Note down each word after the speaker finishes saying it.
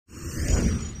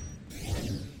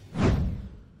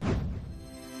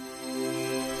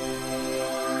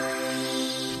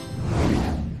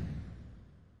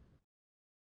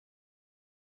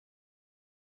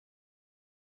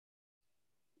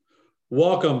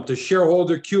Welcome to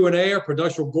Shareholder Q&A, our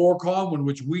production Gorcom, in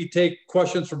which we take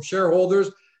questions from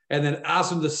shareholders and then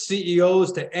ask them to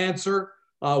CEOs to answer.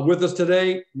 With us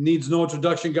today, needs no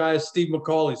introduction, guys, Steve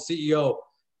McCauley, CEO,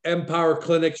 Empower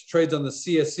Clinics, trades on the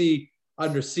CSE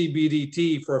under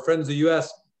CBDT. For our friends in the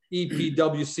US,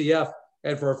 EPWCF,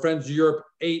 and for our friends in Europe,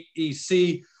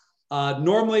 8EC.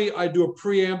 Normally, I do a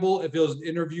preamble if it was an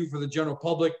interview for the general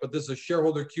public, but this is a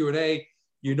shareholder Q&A.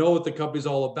 You know what the company's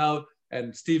all about,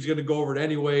 and Steve's going to go over it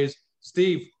anyways.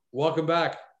 Steve, welcome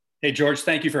back. Hey, George,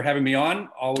 thank you for having me on.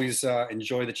 Always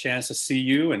enjoy the chance to see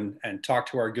you and talk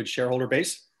to our good shareholder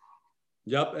base.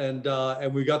 Yep,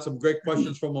 and we got some great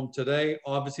questions from them today.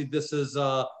 Obviously, this is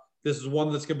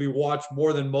one that's going to be watched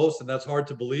more than most, and that's hard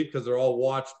to believe because they're all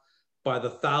watched by the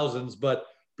thousands. But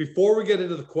before we get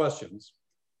into the questions,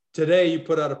 today you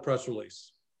put out a press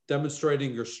release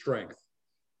demonstrating your strength.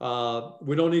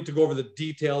 We don't need to go over the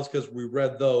details because we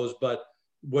read those, but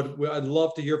what I'd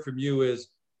love to hear from you is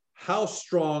how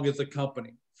strong is the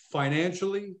company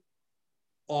financially,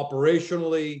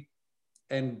 operationally,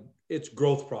 and its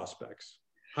growth prospects?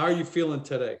 How are you feeling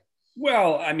today?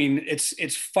 Well, I mean,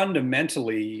 it's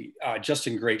fundamentally just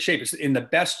in great shape. It's in the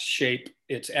best shape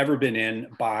it's ever been in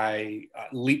by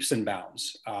leaps and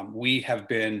bounds. We have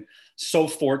been so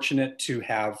fortunate to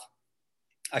have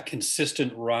a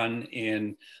consistent run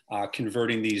in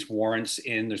converting these warrants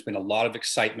in. There's been a lot of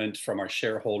excitement from our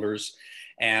shareholders,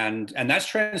 and that's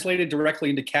translated directly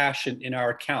into cash in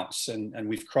our accounts. And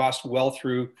we've crossed well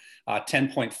through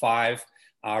 10.5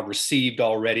 received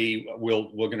already.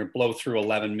 We're going to blow through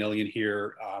 11 million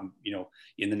here,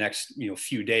 in the next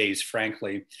few days,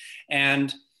 frankly,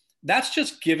 and that's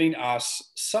just giving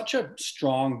us such a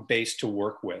strong base to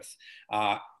work with.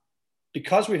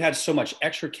 Because we've had so much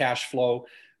extra cash flow,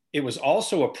 it was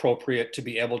also appropriate to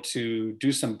be able to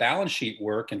do some balance sheet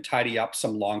work and tidy up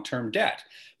some long-term debt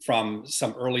from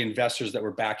some early investors that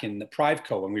were back in the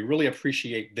Priveco. And we really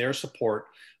appreciate their support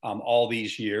all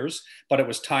these years, but it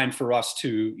was time for us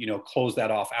to, close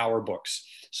that off our books.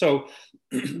 So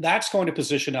that's going to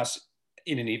position us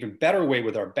in an even better way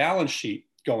with our balance sheet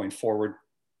going forward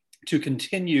to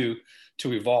continue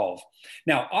to evolve.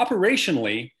 Now,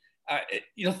 operationally,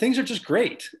 things are just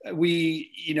great.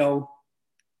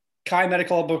 Kai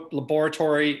Medical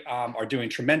Laboratory are doing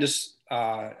tremendous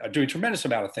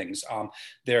amount of things.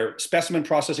 Their specimen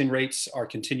processing rates are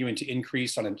continuing to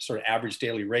increase on a sort of average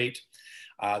daily rate.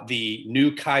 The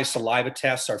new Kai saliva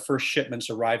tests, our first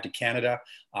shipments arrived to Canada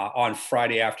on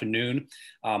Friday afternoon.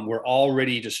 We're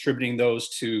already distributing those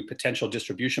to potential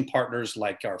distribution partners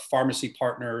like our pharmacy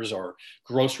partners or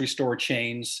grocery store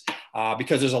chains,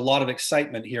 because there's a lot of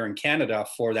excitement here in Canada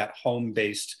for that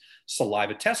home-based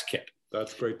saliva test kit.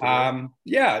 That's great to hear.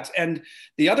 Yeah, and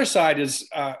the other side is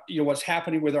what's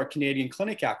happening with our Canadian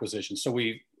clinic acquisition. So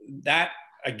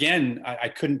I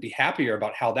couldn't be happier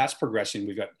about how that's progressing.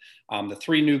 We've got the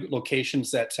 3 new locations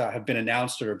that have been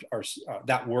announced, or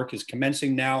that work is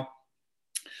commencing now.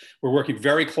 We're working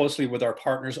very closely with our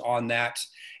partners on that,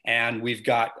 and we've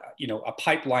got a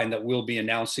pipeline that we'll be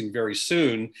announcing very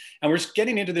soon. And we're just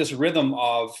getting into this rhythm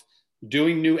of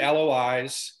doing new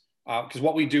LOIs. Because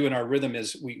what we do in our rhythm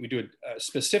is we do a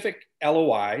specific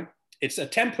LOI. It's a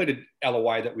templated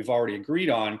LOI that we've already agreed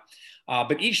on,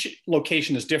 but each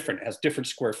location is different. It has different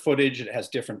square footage. It has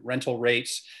different rental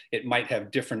rates. It might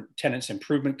have different tenants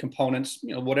improvement components,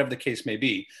 whatever the case may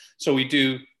be. So we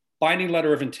do binding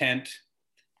letter of intent.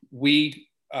 We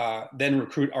then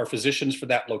recruit our physicians for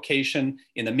that location.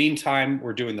 In the meantime,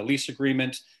 we're doing the lease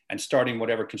agreement and starting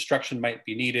whatever construction might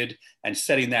be needed and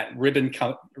setting that ribbon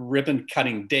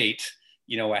cutting date,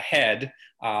 ahead,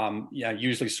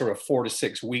 usually sort of 4 to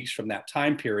 6 weeks from that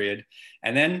time period.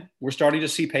 And then we're starting to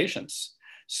see patients.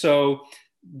 So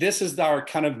this is our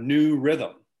kind of new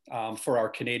rhythm for our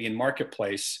Canadian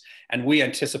marketplace. And we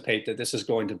anticipate that this is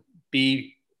going to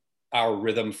be our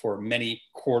rhythm for many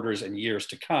quarters and years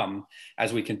to come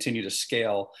as we continue to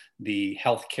scale the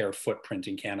healthcare footprint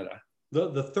in Canada.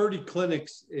 The 30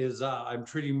 clinics is, I'm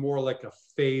treating more like a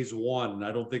phase 1.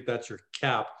 I don't think that's your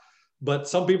cap, but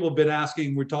some people have been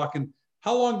asking, we're talking,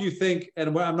 how long do you think,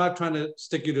 and I'm not trying to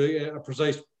stick you to a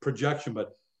precise projection,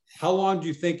 but how long do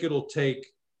you think it'll take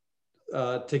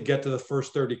to get to the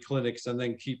first 30 clinics and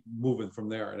then keep moving from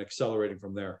there and accelerating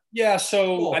from there? Yeah,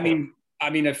 so,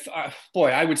 if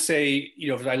I would say,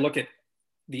 if I look at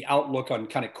the outlook on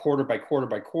kind of quarter by quarter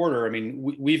by quarter,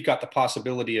 we've got the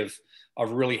possibility of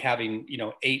really having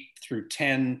 8 through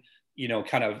 10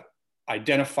 kind of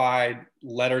identified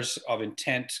letters of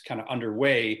intent kind of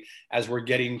underway as we're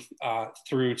getting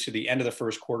through to the end of the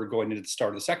first quarter, going into the start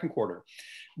of the second quarter.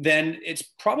 Then it's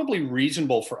probably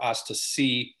reasonable for us to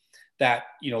see that,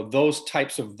 those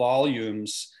types of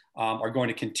volumes are going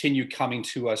to continue coming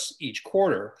to us each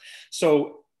quarter.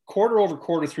 So quarter over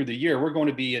quarter through the year, we're going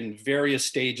to be in various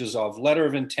stages of letter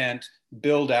of intent,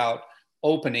 build out,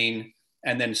 opening,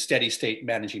 and then steady state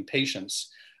managing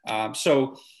patients.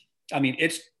 So, I mean,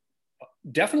 it's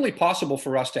definitely possible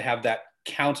for us to have that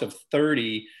count of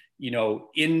 30,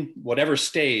 in whatever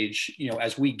stage,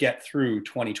 as we get through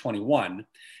 2021.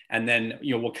 And then,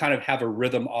 we'll kind of have a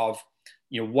rhythm of,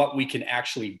 what we can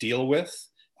actually deal with,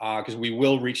 because we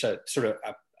will reach a sort of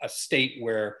a state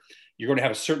where you're going to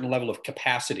have a certain level of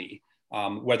capacity,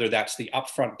 whether that's the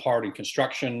upfront part in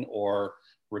construction or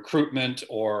recruitment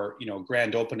or,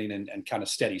 grand opening and kind of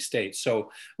steady state. So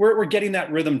we're getting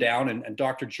that rhythm down, and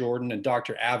Dr. Jordan and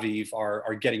Dr. Aviv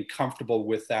are getting comfortable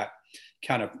with that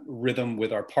kind of rhythm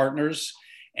with our partners.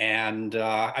 And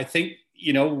I think,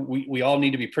 we all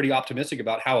need to be pretty optimistic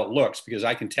about how it looks, because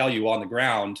I can tell you on the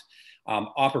ground,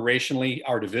 operationally,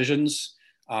 our divisions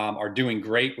are doing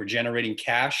great. We're generating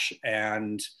cash,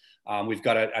 and we've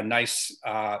got a nice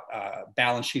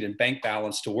balance sheet and bank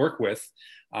balance to work with.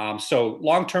 So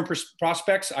long-term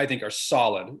prospects, I think, are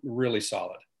solid, really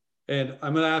solid. And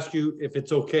I'm going to ask you, if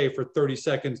it's okay for 30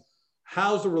 seconds,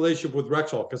 how's the relationship with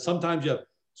Rexall? Because sometimes you have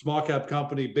small cap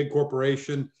company, big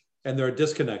corporation, and there are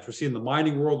disconnects. We see in the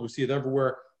mining world, we see it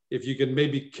everywhere. If you can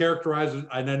maybe characterize it,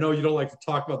 and I know you don't like to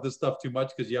talk about this stuff too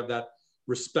much because you have that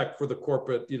respect for the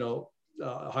corporate,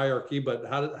 hierarchy, but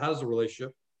how does the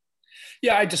relationship?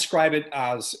 Yeah, I describe it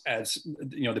as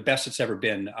the best it's ever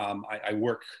been. I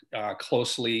work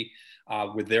closely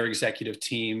with their executive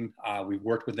team. We've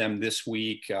worked with them this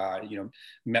week.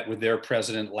 Met with their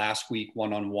president last week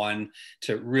one-on-one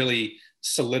to really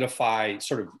solidify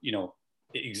sort of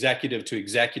executive to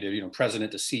executive,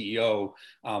 president to CEO,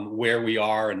 where we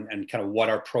are and kind of what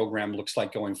our program looks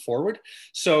like going forward.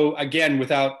 So again,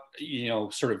 without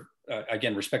sort of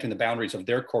again, respecting the boundaries of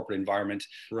their corporate environment,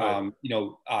 right.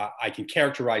 I can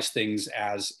characterize things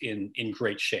as in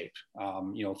great shape,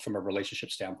 from a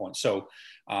relationship standpoint. So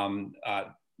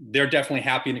they're definitely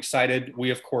happy and excited. We,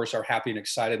 of course, are happy and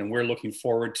excited, and we're looking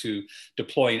forward to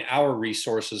deploying our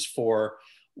resources for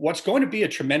what's going to be a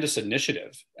tremendous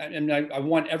initiative. And I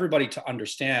want everybody to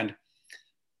understand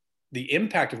the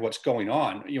impact of what's going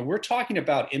on. We're talking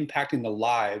about impacting the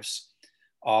lives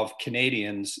of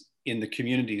Canadians in the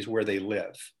communities where they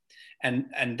live. And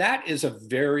that is a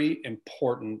very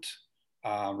important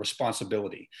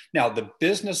responsibility. Now, the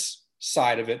business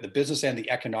side of it, the business and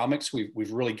the economics,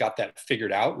 we've really got that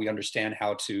figured out. We understand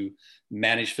how to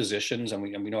manage physicians, and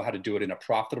we know how to do it in a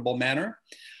profitable manner.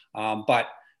 But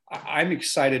I'm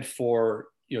excited for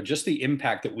just the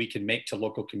impact that we can make to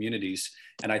local communities.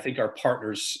 And I think our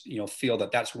partners feel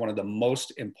that that's one of the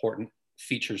most important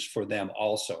features for them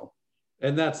also.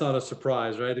 And that's not a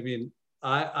surprise, right? I mean,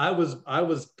 I was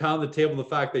pounding the table the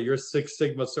fact that you're Six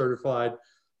Sigma certified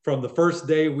from the first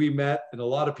day we met, and a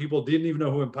lot of people didn't even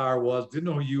know who Empower was, didn't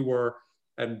know who you were,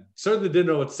 and certainly didn't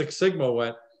know what Six Sigma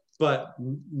went. But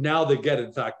now they get it.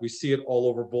 In fact, we see it all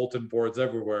over bulletin boards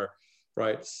everywhere,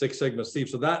 right? Six Sigma, Steve.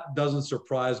 So that doesn't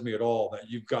surprise me at all that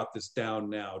you've got this down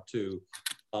now to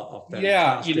a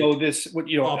fantastic,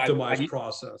 optimized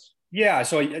process. Yeah.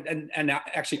 So, and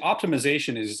actually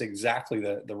optimization is exactly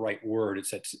the right word.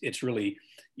 It's really,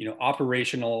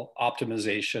 operational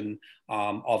optimization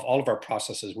of all of our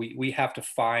processes. We have to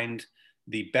find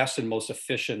the best and most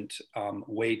efficient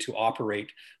way to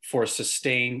operate for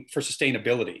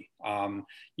sustainability.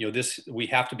 We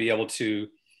have to be able to,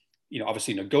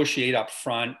 obviously negotiate up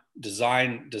front,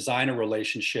 design a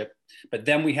relationship, but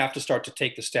then we have to start to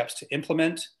take the steps to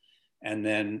implement, and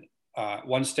then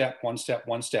one step.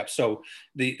 So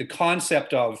the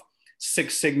concept of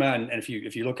Six Sigma, and if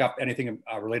you look up anything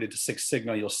related to Six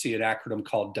Sigma, you'll see an acronym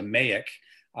called DMAIC,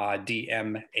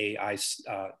 D-M-A-I-C.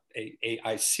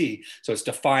 So it's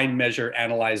define, measure,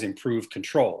 analyze, improve,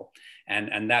 control,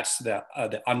 and that's the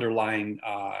underlying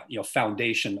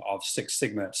foundation of Six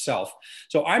Sigma itself.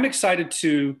 So I'm excited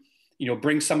to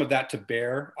bring some of that to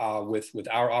bear with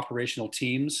our operational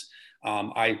teams.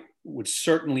 I would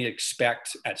certainly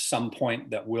expect at some point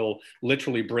that we'll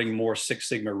literally bring more Six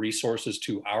Sigma resources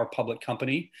to our public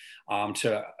company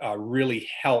to really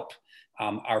help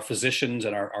our physicians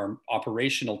and our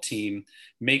operational team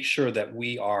make sure that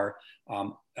we are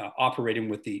operating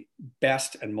with the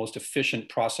best and most efficient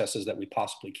processes that we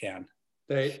possibly can.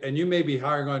 And you may be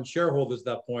hiring on shareholders at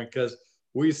that point, because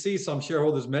we see some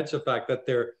shareholders mention the fact that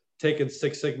they're taking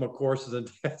Six Sigma courses, and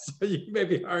so you may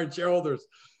be hiring shareholders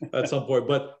at some point,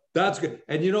 but that's good.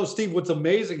 And Steve, what's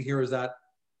amazing here is that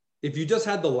if you just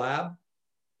had the lab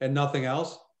and nothing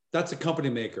else, that's a company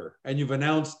maker. And you've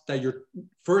announced that you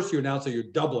announced that you're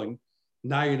doubling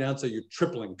Now you announce that you're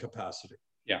tripling capacity.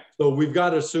 Yeah. So we've got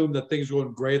to assume that things are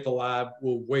going great at the lab.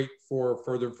 We'll wait for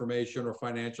further information or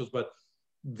financials, but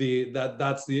that's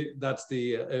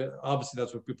obviously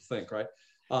that's what people think, right?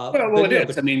 Well, it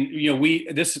is. I mean, you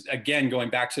know, this again, going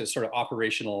back to sort of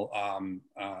operational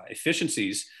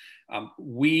efficiencies,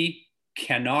 we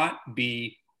cannot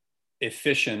be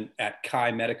efficient at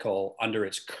Kai Medical under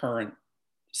its current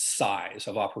size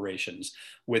of operations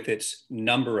with its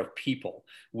number of people.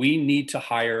 We need to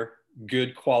hire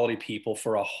good quality people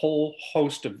for a whole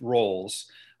host of roles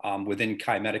within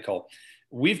Kai Medical.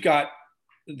 We've got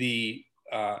the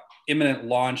imminent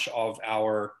launch of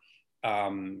our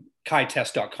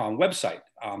KaiTest.com website.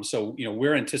 So, you know,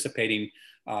 we're anticipating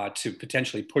to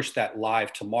potentially push that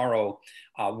live tomorrow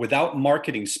without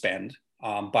marketing spend,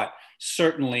 but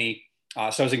certainly,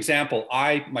 so as an example,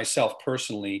 I myself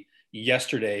personally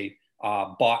yesterday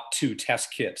bought 2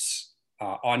 test kits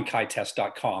on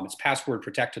KaiTest.com. It's password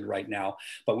protected right now,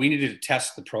 but we needed to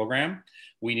test the program.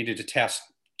 We needed to test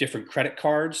different credit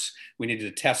cards. We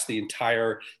needed to test the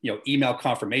entire, you know, email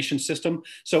confirmation system.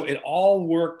 So it all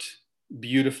worked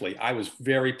beautifully. I was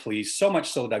very pleased, so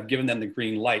much so that I've given them the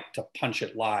green light to punch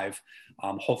it live,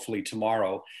 hopefully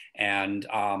tomorrow. And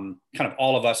kind of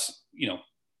all of us, you know,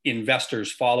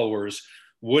 investors, followers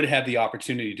would have the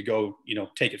opportunity to go, you know,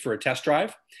 take it for a test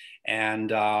drive. And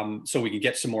so we can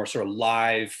get some more sort of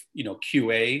live, you know,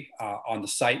 QA on the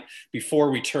site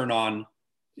before we turn on,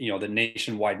 you know, the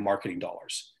nationwide marketing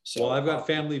dollars. So, well, I've got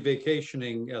family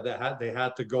vacationing that they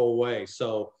had to go away.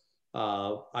 So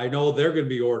I know they're going to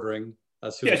be ordering.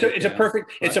 Yeah, so it's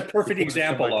a perfect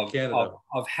example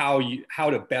of how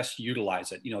to best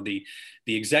utilize it. You know, the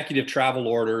executive travel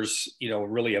orders, you know,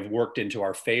 really have worked into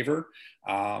our favor,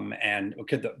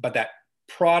 but that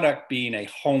product being a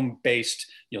home-based,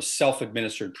 you know,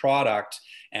 self-administered product,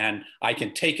 and I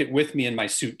can take it with me in my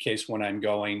suitcase when I'm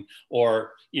going,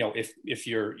 or, you know, if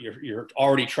you're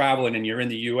already traveling and you're in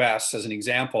the U.S. as an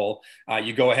example,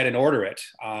 you go ahead and order it,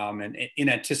 and in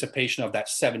anticipation of that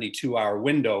 72-hour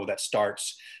window that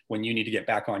starts when you need to get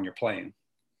back on your plane.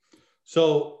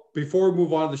 So before we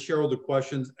move on to the shareholder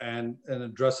questions and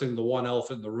addressing the one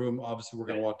elephant in the room, obviously we're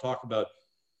going to want to talk about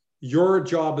your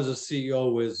job as a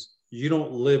CEO is you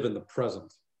don't live in the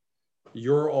present.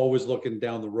 You're always looking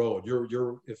down the road.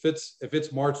 If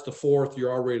it's March the 4th,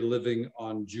 you're already living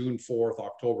on June 4th,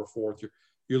 October 4th.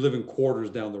 You're living quarters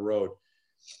down the road.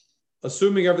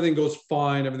 Assuming everything goes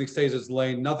fine, everything stays its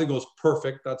lane, nothing goes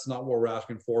perfect. That's not what we're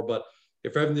asking for. But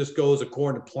if everything just goes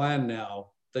according to plan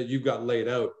now that you've got laid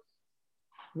out,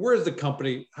 how does the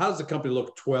company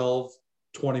look 12,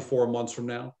 24 months from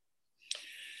now?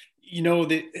 You know,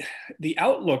 the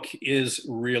outlook is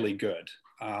really good.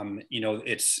 You know,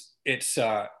 it's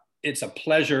a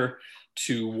pleasure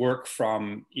to work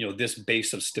from, you know, this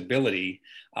base of stability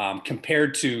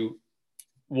compared to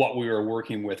what we were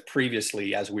working with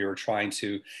previously as we were trying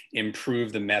to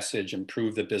improve the message,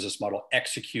 improve the business model,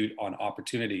 execute on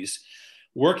opportunities.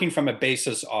 Working from a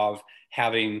basis of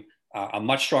having a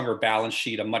much stronger balance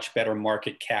sheet, a much better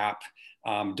market cap,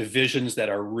 divisions that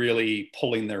are really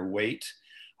pulling their weight,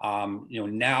 you know,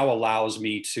 now allows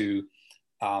me to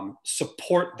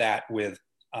support that with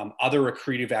other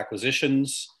accretive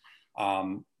acquisitions,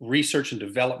 research and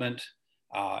development,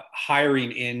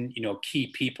 hiring in, you know, key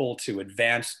people to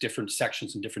advance different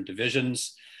sections and different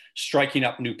divisions, striking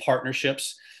up new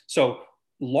partnerships. So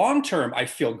long term, I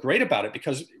feel great about it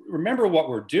because remember what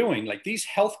we're doing, like these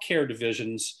healthcare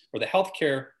divisions or the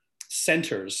healthcare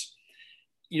centers,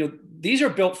 you know, these are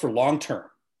built for long term.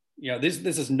 You know, this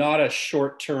is not a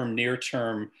short-term,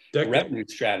 near-term revenue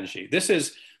strategy. This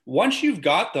is, once you've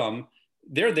got them,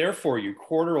 they're there for you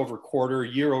quarter over quarter,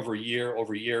 year over year,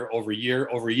 over year, over year,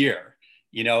 over year.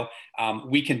 You know,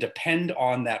 we can depend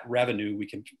on that revenue. We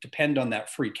can depend on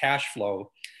that free cash flow.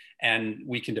 And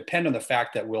we can depend on the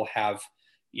fact that we'll have,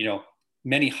 you know,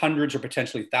 many hundreds or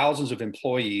potentially thousands of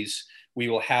employees. We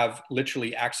will have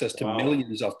literally access to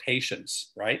millions of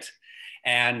patients, right?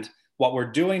 And what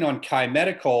we're doing on Kai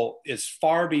Medical is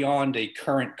far beyond a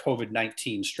current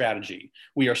COVID-19 strategy.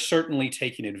 We are certainly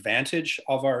taking advantage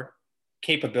of our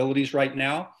capabilities right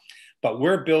now, but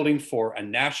we're building for a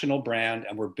national brand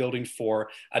and we're building for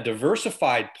a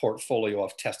diversified portfolio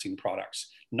of testing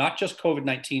products, not just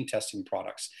COVID-19 testing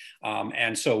products.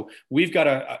 And so we've got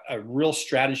a real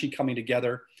strategy coming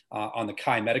together on the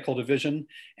Kai Medical division,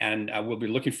 and we'll be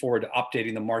looking forward to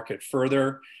updating the market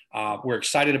further. We're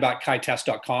excited about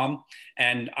KaiTest.com,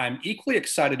 and I'm equally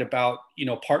excited about, you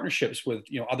know, partnerships with,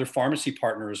 you know, other pharmacy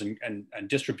partners and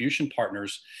distribution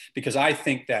partners, because I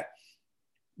think that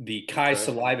the Kai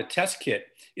Saliva Test Kit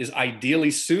is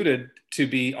ideally suited to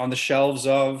be on the shelves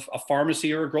of a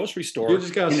pharmacy or a grocery store. You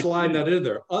just got to slide that in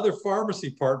there. Other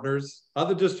pharmacy partners,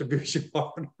 other distribution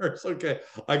partners. Okay,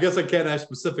 I guess I can't ask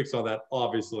specifics on that,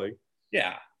 obviously.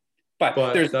 Yeah,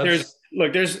 but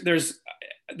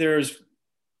there's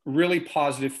really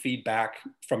positive feedback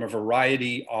from a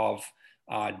variety of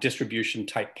distribution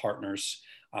type partners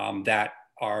that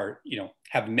are,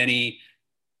 have many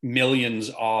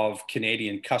millions of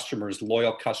Canadian customers,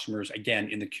 loyal customers, again,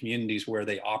 in the communities where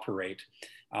they operate.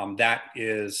 That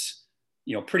is,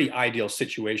 pretty ideal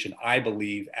situation, I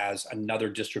believe, as another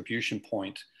distribution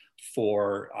point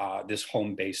for this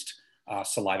home-based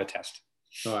saliva test.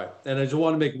 All right, and I just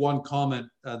want to make one comment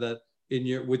that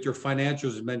with your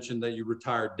financials, you mentioned that you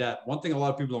retired debt. One thing a lot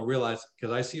of people don't realize,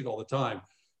 because I see it all the time,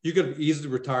 you could easily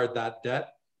retire that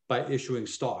debt by issuing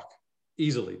stock.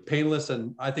 Easily, painless,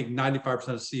 and I think 95%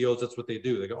 of CEOs, that's what they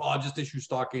do. They go, oh, I'll just issue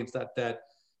stock against that debt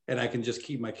and I can just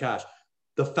keep my cash.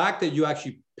 The fact that you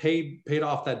actually paid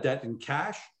off that debt in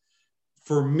cash,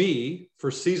 for me, for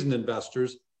seasoned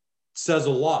investors, says a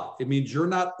lot. It means you're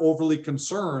not overly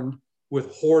concerned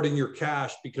with hoarding your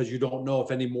cash because you don't know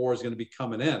if any more is going to be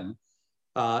coming in.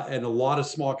 And a lot of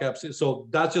small caps. So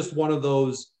that's just one of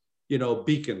those,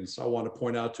 beacons I want to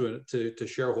point out to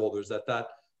shareholders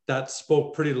that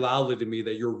spoke pretty loudly to me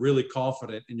that you're really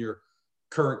confident in your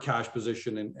current cash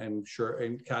position and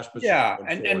cash position. Yeah,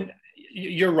 and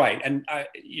you're right. And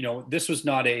this was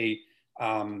not a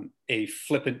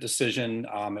flippant decision.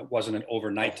 It wasn't an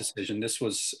overnight decision. This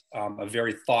was a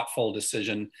very thoughtful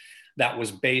decision that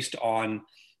was based on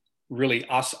really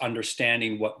us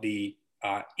understanding what the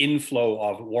inflow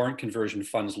of warrant conversion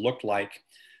funds looked like,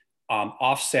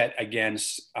 offset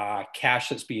against cash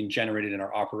that's being generated in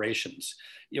our operations.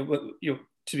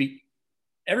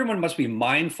 Everyone must be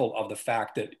mindful of the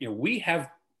fact that we have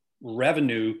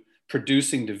revenue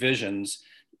producing divisions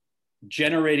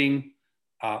generating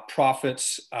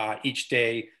profits each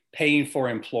day, paying for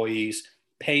employees,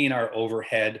 paying our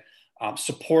overhead,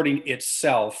 supporting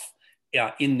itself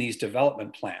in these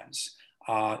development plans.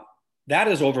 That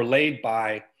is overlaid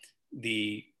by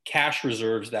the cash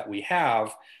reserves that we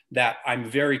have that I'm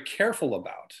very careful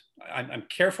about. I'm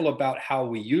careful about how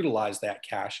we utilize that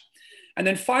cash. And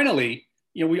then finally,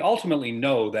 we ultimately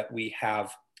know that we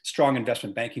have strong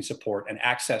investment banking support and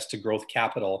access to growth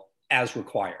capital as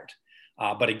required.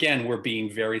 But again, we're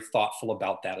being very thoughtful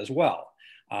about that as well,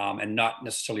 and not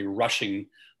necessarily rushing.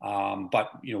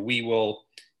 But we'll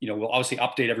obviously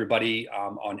update everybody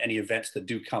on any events that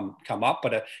do come up.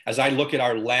 But as I look at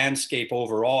our landscape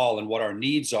overall and what our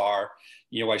needs are,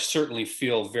 I certainly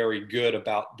feel very good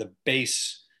about the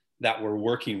base that we're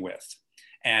working with,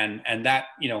 and that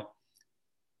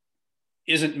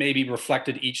isn't maybe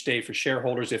reflected each day for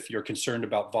shareholders if you're concerned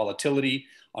about volatility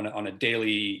on a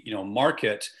daily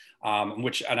market,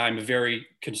 and I'm very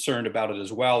concerned about it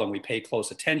as well, and we pay close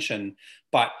attention.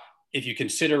 But if you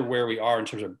consider where we are in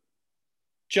terms of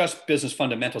just business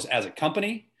fundamentals as a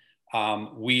company,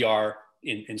 we are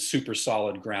in super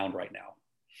solid ground right now.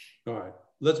 All right,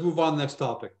 let's move on to the next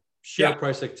topic. Share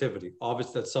price activity.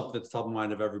 Obviously, that's something that's top of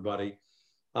mind of everybody.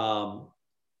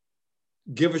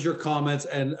 Give us your comments,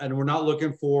 and we're not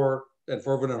looking for, and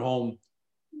for everyone at home,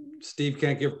 Steve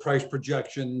can't give price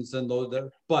projections and those,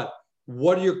 but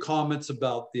what are your comments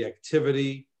about the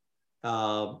activity?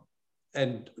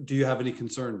 And do you have any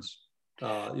concerns,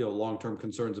 long-term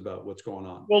concerns about what's going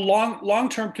on? Well,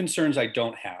 long-term concerns I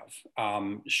don't have.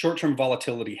 Short-term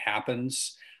volatility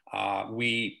happens.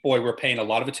 We're paying a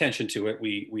lot of attention to it.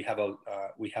 We have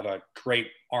a great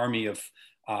army of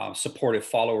supportive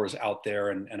followers out there,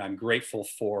 and I'm grateful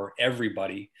for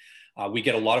everybody. We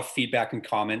get a lot of feedback and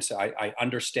comments. I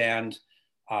understand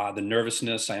the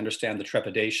nervousness. I understand the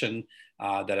trepidation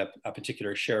that a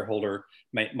particular shareholder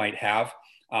might have.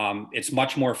 It's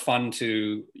much more fun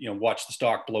to watch the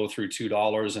stock blow through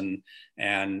 $2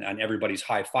 and everybody's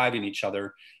high-fiving each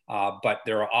other. But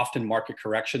there are often market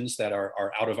corrections that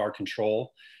are out of our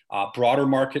control. Broader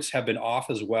markets have been off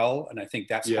as well, and I think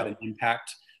that's had an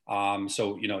impact.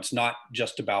 So it's not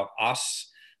just about us.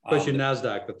 Especially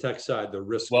NASDAQ, the tech side, the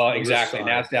risk. Well, exactly.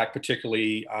 NASDAQ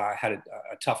particularly had a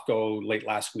tough go late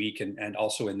last week and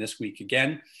also in this week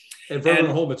again. And for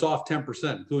everyone at home, it's off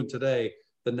 10%, including today.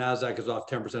 The NASDAQ is off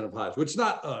 10% of highs, which is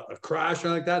not a crash or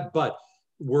like that, but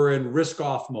we're in risk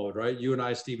off mode, right? You and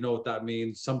I, Steve, know what that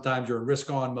means. Sometimes you're in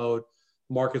risk on mode.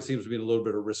 Market seems to be in a little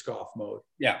bit of risk off mode.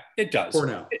 Yeah, it does. For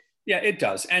now. It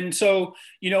does. And so,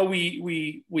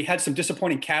 we had some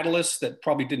disappointing catalysts that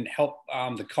probably didn't help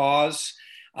the cause.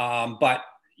 But,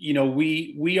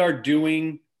 we are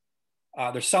doing,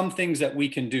 there's some things that we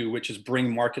can do, which is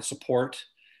bring market support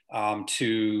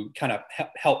to kind of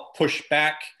help push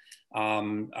back,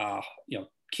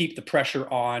 keep the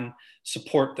pressure on,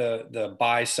 support the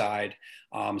buy side,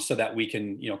 so that we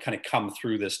can, kind of come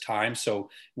through this time. So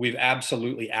we've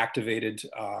absolutely activated,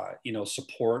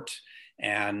 support,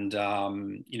 and,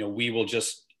 we will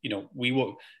just,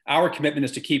 our commitment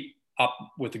is to keep up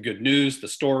with the good news, the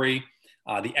story,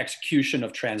 the execution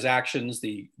of transactions,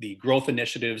 the growth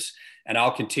initiatives, and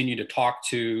I'll continue to talk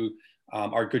to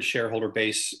our good shareholder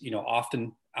base,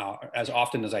 often, as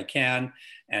often as I can,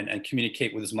 and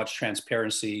communicate with as much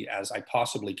transparency as I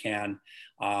possibly can,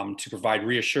 to provide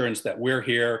reassurance that we're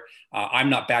here. I'm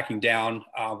not backing down.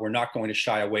 We're not going to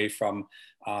shy away from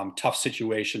tough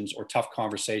situations or tough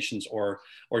conversations, or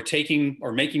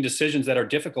making decisions that are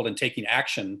difficult, and taking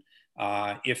action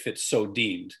if it's so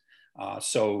deemed.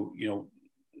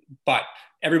 But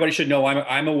everybody should know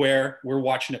I'm aware. We're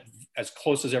watching it as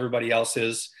close as everybody else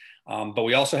is. But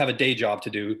we also have a day job to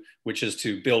do, which is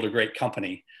to build a great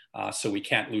company. So we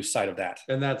can't lose sight of that.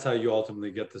 And that's how you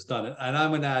ultimately get this done. And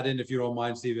I'm going to add in, if you don't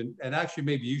mind, Stephen, and actually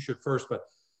maybe you should first, but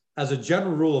as a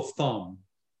general rule of thumb,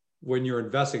 when you're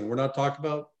investing, we're not talking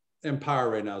about Empower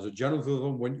right now. As a general rule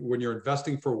of thumb, when you're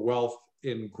investing for wealth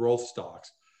in growth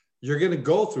stocks, you're going to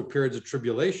go through periods of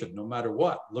tribulation, no matter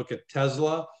what. Look at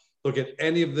Tesla, look at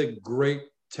any of the great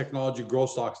technology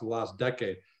growth stocks in the last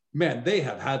decade. Man, they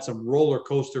have had some roller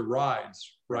coaster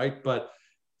rides, right? But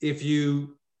if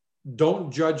you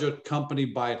don't judge a company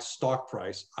by its stock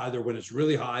price, either when it's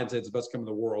really high and say it's the best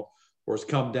company in the world, or it's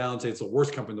come down and say it's the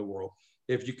worst company in the world,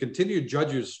 if you continue to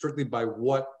judge it strictly by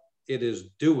what it is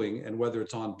doing and whether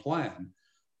it's on plan,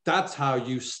 that's how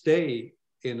you stay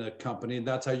in a company, and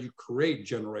that's how you create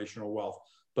generational wealth.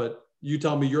 But you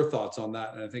tell me your thoughts on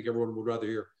that, and I think everyone would rather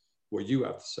hear what you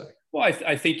have to say. Well,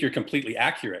 I think you're completely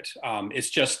accurate. It's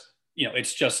just,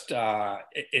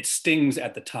 it stings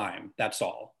at the time. That's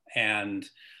all. And,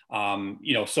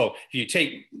 so if you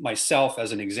take myself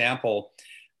as an example,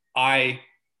 I,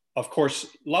 of course,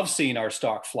 love seeing our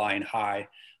stock flying high,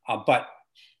 but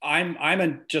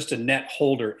I'm just a net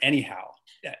holder anyhow.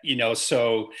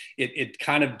 So it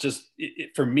kind of just,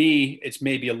 for me, it's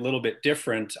maybe a little bit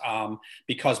different,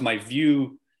 because my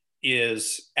view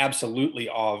is absolutely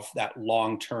of that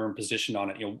long-term position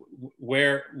on it.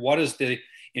 What is the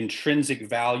intrinsic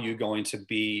value going to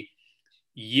be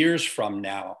years from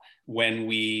now, when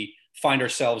we find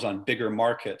ourselves on bigger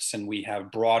markets and we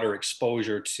have broader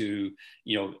exposure to,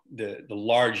 the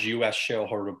large US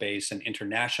shareholder base and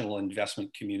international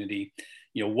investment community?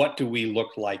 What do we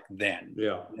look like then?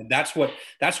 Yeah. And that's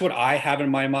what I have in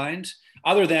my mind,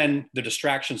 other than the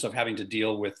distractions of having to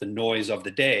deal with the noise of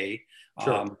the day.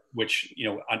 Sure. Which,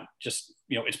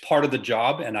 it's part of the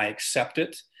job, and I accept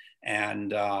it,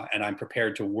 and I'm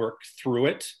prepared to work through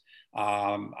it.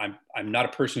 I'm not a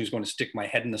person who's going to stick my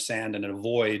head in the sand and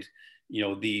avoid,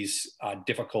 these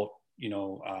difficult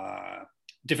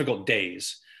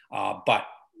days. But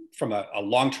from a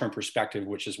long-term perspective,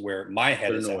 which is where my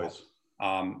head is at,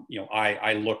 I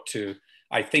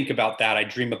think about that. I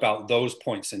dream about those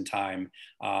points in time,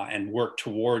 and work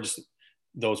towards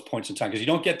those points in time, because you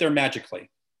don't get there magically.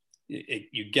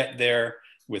 You get there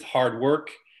with hard work.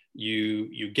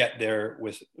 You get there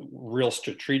with real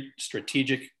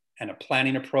strategic and a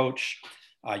planning approach.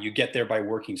 You get there by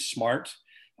working smart.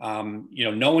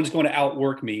 No one's going to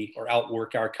outwork me or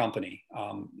outwork our company.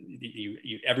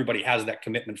 Everybody has that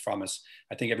commitment from us.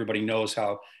 I think everybody knows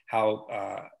how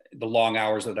the long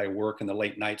hours that I work and the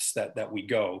late nights that we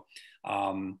go.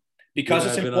 Because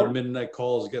it's important. I've been on midnight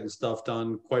calls getting stuff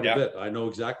done quite a bit. I know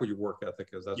exactly what your work ethic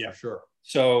is, that's for sure.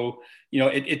 So,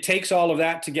 it takes all of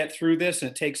that to get through this,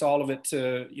 and it takes all of it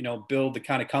to, build the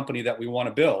kind of company that we want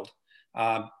to build.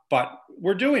 But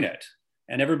we're doing it,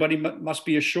 and everybody must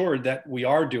be assured that we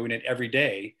are doing it every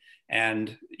day.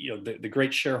 And, the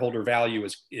great shareholder value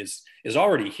is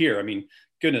already here. I mean,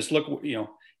 goodness, look,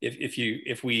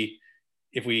 if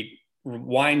we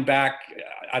wind back,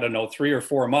 I don't know, 3 or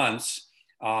 4 months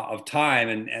of time,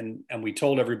 and we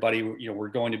told everybody, we're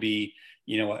going to be,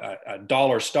 a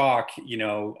dollar stock,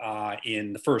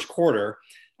 in the first quarter,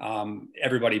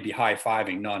 everybody be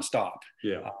high-fiving nonstop.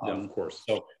 Yeah, of course.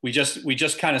 So we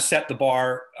just kind of set the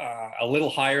bar a little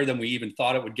higher than we even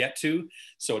thought it would get to.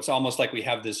 So it's almost like we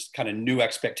have this kind of new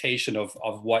expectation of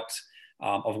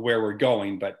where we're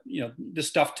going. But this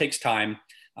stuff takes time,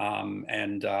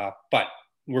 but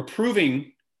we're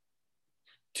proving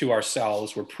to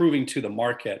ourselves, we're proving to the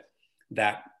market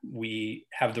that we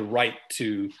have the right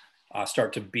to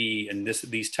start to be in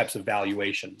these types of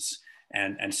valuations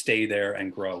and stay there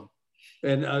and grow.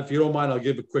 And if you don't mind, I'll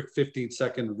give a quick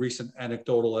 15-second recent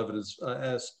anecdotal evidence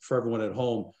for everyone at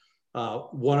home.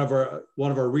 One of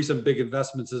our recent big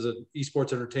investments is an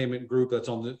esports entertainment group that's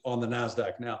on the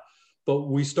NASDAQ now. But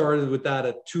we started with that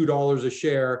at $2 a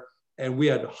share, and we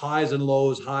had highs and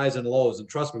lows. And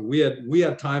trust me, we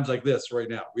had times like this right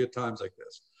now. We had times like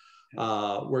this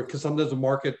where, because sometimes the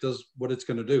market does what it's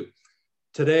going to do.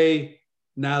 Today,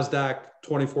 NASDAQ,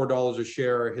 $24 a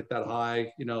share, hit that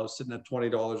high, sitting at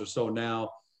 $20 or so now.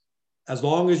 As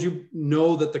long as you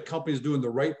know that the company is doing the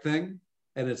right thing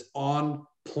and it's on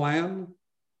plan,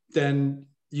 then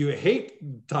you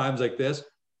hate times like this,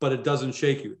 but it doesn't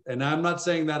shake you. And I'm not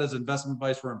saying that as investment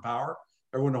advice for Empower.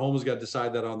 Everyone at home has got to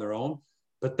decide that on their own.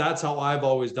 But that's how I've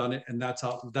always done it, and that's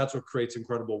what creates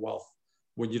incredible wealth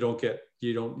when you don't get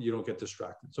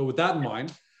distracted. So with that in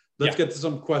mind, let's get to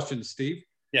some questions, Steve.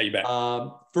 Yeah, you bet.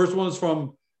 First one is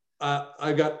from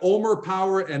I got Omer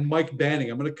Power and Mike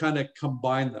Banning. I'm going to kind of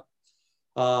combine them.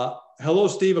 Hello,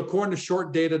 Steve. According to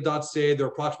shortdata.ca, there are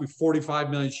approximately 45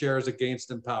 million shares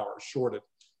shorted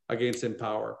against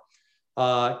Empower.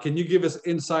 Can you give us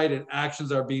insight and actions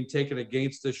that are being taken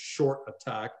against this short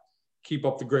attack? Keep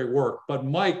up the great work. But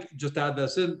Mike just added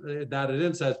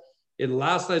in, says, in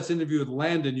last night's interview with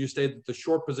Landon, you stated that the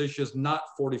short position is not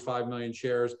 45 million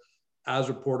shares as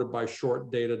reported by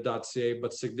shortdata.ca,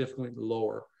 but significantly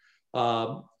lower.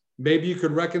 Maybe you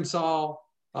could reconcile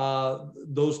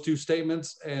those two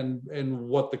statements and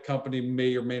what the company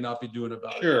may or may not be doing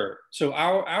about it. Sure. So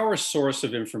our source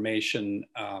of information,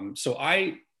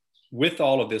 with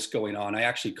all of this going on, I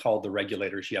actually called the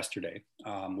regulators yesterday,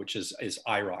 which is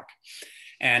IIROC,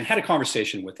 and had a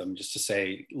conversation with them just to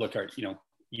say, look,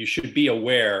 you should be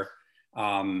aware,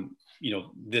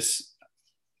 this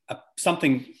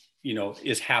something,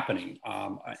 is happening,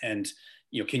 and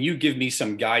can you give me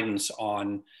some guidance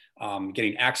on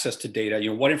getting access to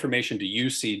data? What information do you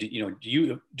see? Do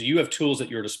you have tools at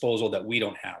your disposal that we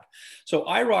don't have? So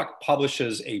IIROC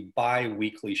publishes a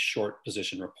bi-weekly short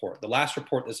position report. The last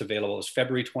report that's available is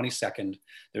February 22nd.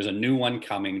 There's a new one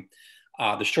coming.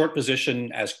 The short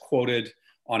position, as quoted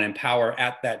on Empower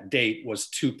at that date, was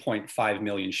 2.5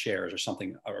 million shares or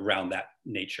something around that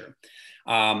nature.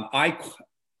 I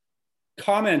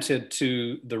commented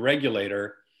to the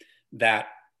regulator that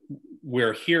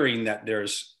we're hearing that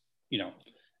there's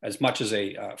as much as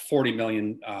a 40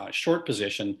 million short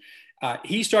position.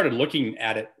 He started looking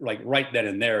at it like right then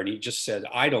and there, and he just said,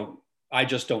 I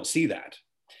just don't see that.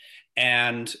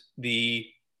 And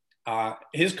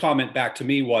his comment back to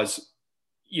me was,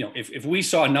 if we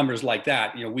saw numbers like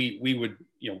that, we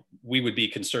would be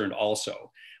concerned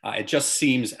also. It just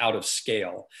seems out of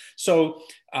scale. So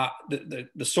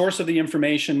the source of the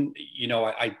information,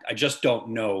 I just don't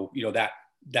know,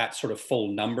 that sort of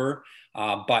full number.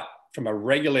 But from a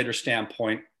regulator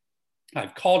standpoint,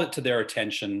 I've called it to their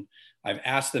attention. I've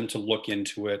asked them to look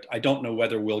into it. I don't know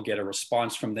whether we'll get a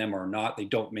response from them or not. They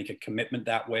don't make a commitment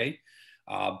that way.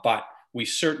 But we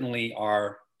certainly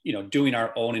are, doing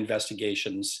our own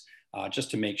investigations just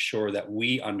to make sure that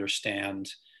we understand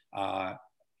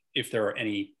if there are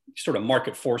any sort of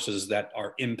market forces that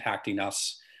are impacting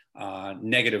us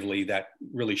negatively that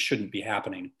really shouldn't be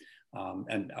happening.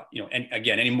 And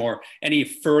again, any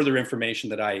further information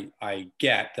that I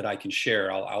get that I can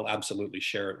share, I'll absolutely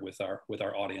share it with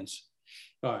our audience.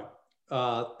 All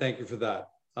right, thank you for that.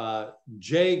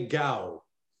 Jay Gao,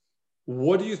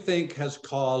 what do you think has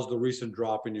caused the recent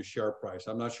drop in your share price?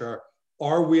 I'm not sure.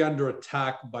 Are we under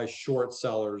attack by short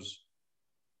sellers?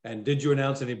 And did you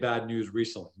announce any bad news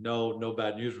recently? No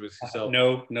bad news recently. So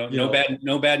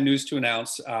no bad news to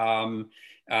announce.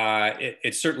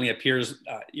 It certainly appears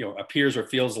or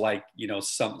feels like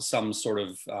some sort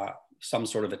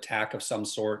of attack of some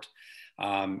sort,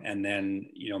 and then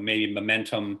maybe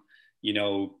momentum.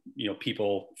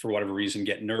 People for whatever reason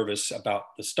get nervous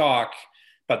about the stock,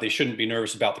 but they shouldn't be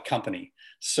nervous about the company.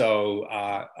 So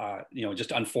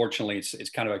just unfortunately, it's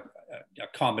kind of a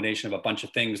combination of a bunch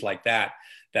of things like that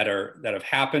have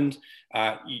happened.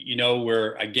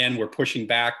 We're pushing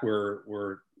back.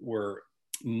 We're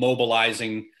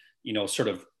mobilizing, sort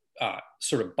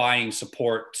of buying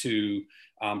support to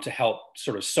help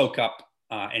sort of soak up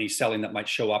any selling that might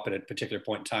show up at a particular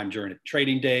point in time during a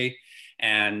trading day,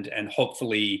 and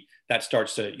hopefully that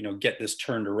starts to get this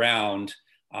turned around.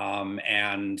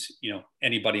 And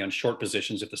anybody on short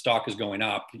positions, if the stock is going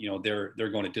up, they're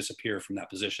going to disappear from that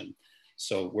position.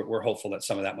 So we're hopeful that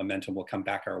some of that momentum will come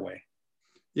back our way.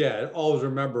 Yeah, always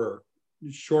remember,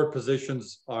 short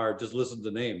positions are, just listen to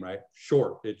the name, right?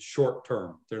 Short, it's short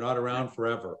term. They're not around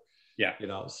forever. Yeah.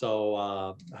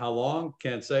 So how long,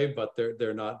 can't say, but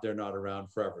they're not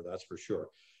around forever. That's for sure.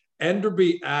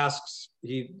 Enderby asks,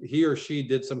 he or she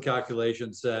did some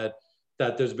calculation, said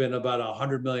that there's been about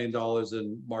 $100 million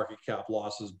in market cap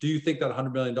losses. Do you think that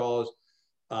 $100 million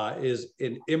is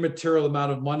an immaterial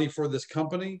amount of money for this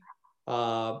company?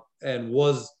 And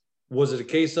was it a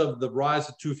case of the rise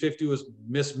to 250 was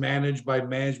mismanaged by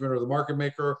management or the market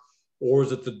maker, or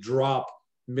is it the drop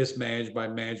mismanaged by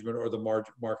management or the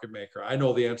market maker? I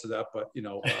know the answer to that, but you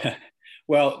know.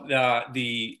 Well,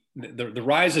 the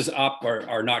rises up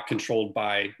are not controlled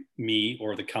by me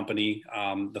or the company.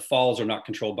 The falls are not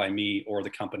controlled by me or the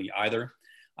company either.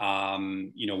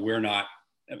 You know, we're not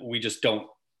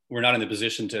in the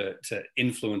position to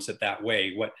influence it that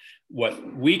way.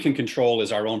 What we can control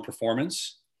is our own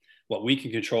performance. What we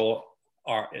can control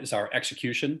is our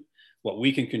execution. What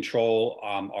we can control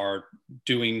are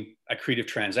doing accretive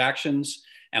transactions,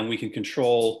 and we can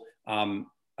control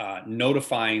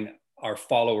notifying our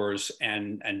followers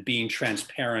and being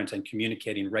transparent and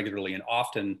communicating regularly and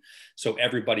often, so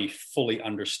everybody fully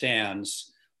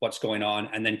understands what's going on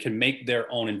and then can make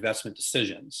their own investment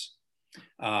decisions.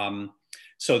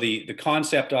 So the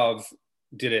concept of,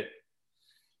 did it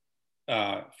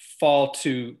fall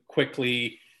too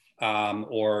quickly,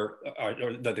 or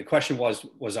the question was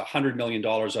 $100 million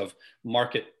of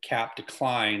market cap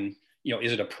decline, you know,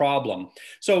 is it a problem?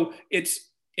 So it's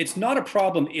not a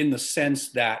problem in the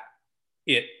sense that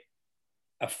it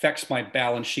affects my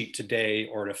balance sheet today,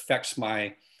 or it affects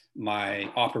my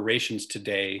operations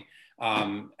today.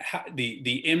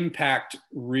 The impact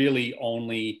really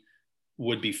only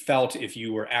would be felt if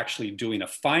you were actually doing a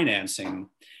financing,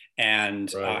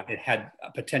 and Right. It had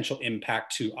a potential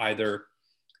impact to either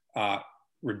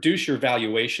reduce your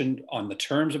valuation on the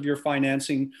terms of your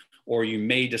financing, or you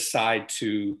may decide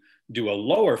to do a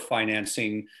lower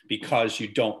financing because you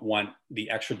don't want the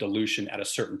extra dilution at a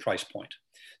certain price point.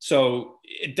 So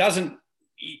it doesn't,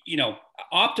 you know,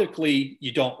 optically,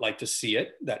 you don't like to see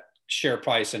it, that share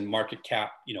price and market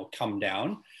cap, you know, come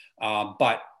down,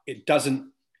 but it doesn't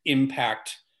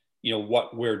impact, you know,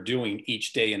 what we're doing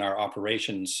each day in our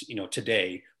operations, you know,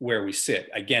 today, where we sit,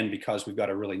 again, because we've got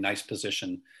a really nice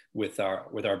position with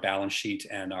our balance sheet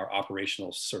and our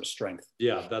operational sort of strength.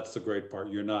 Yeah, that's the great part.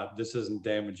 This isn't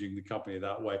damaging the company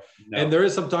that way. No. And there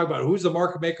is some talk about who's the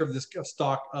market maker of this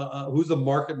stock, who's the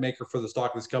market maker for the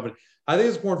stock of this company. I think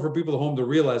it's important for people at home to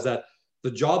realize that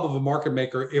the job of a market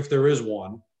maker, if there is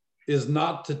one, is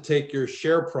not to take your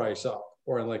share price up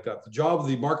or anything like that. The job of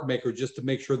the market maker is just to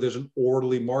make sure there's an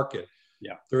orderly market.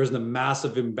 Yeah. There isn't a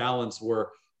massive imbalance where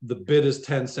the bid is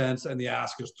 10 cents and the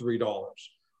ask is $3.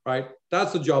 Right?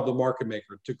 That's the job of the market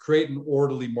maker, to create an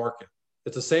orderly market.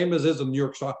 It's the same as is on New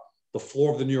York Stock, the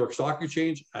floor of the New York Stock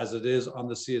Exchange, as it is on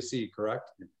the CSE,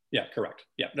 correct? Yeah, correct.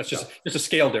 Yeah, that's just a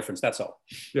scale difference. That's all.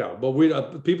 Yeah,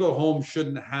 but people at home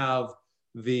shouldn't have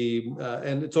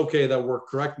and it's okay that we're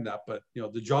correcting that, but you know,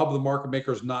 the job of the market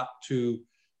maker is not to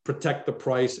protect the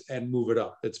price and move it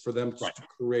up. It's for them to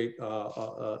create,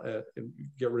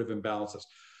 get rid of imbalances.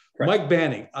 Right. Mike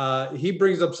Banning, he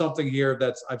brings up something here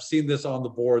I've seen this on the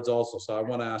boards also. So I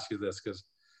want to ask you this because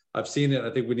I've seen it. I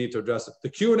think we need to address it. The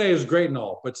Q&A is great and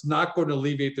all, but it's not going to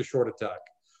alleviate the short attack.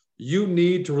 You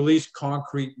need to release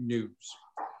concrete news.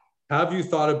 Have you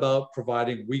thought about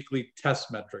providing weekly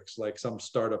test metrics like some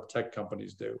startup tech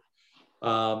companies do?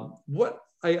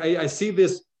 I see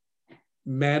this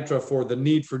mantra for the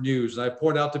need for news. And I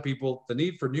point out to people, the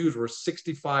need for news, we're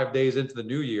 65 days into the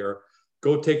new year.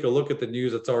 Go take a look at the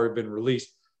news that's already been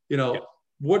released. You know,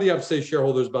 What do you have to say,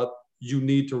 shareholders, about you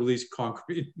need to release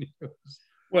concrete news?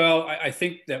 Well, I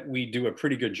think that we do a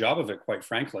pretty good job of it, quite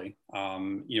frankly.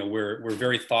 You know, we're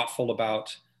very thoughtful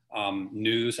about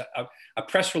news. A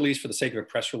press release for the sake of a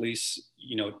press release,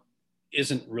 you know,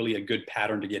 isn't really a good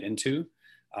pattern to get into.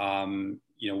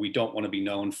 You know, we don't want to be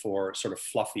known for sort of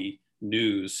fluffy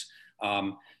news.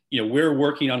 You know, we're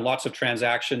working on lots of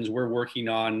transactions. We're working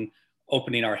on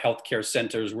opening our healthcare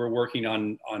centers. We're working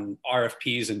on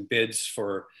RFPs and bids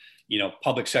for, you know,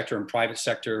 public sector and private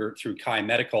sector through Kai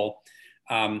Medical.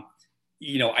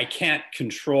 You know, I can't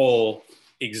control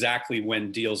exactly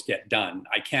when deals get done.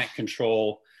 I can't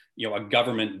control, you know, a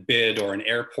government bid or an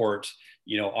airport,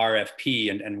 you know,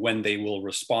 RFP and when they will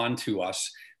respond to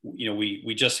us. You know,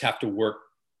 we just have to work,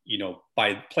 you know,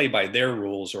 play by their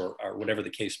rules or whatever the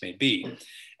case may be.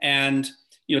 And,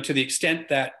 you know, to the extent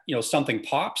that, you know, something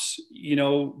pops, you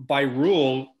know, by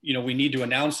rule, you know, we need to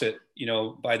announce it, you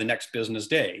know, by the next business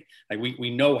day. Like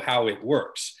we know how it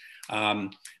works.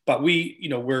 But you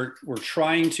know, we're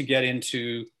trying to get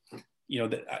into, you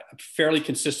know, a fairly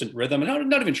consistent rhythm, and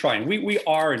not even trying. We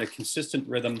are in a consistent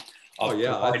rhythm of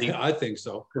I think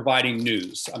so. Providing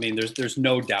news. I mean, there's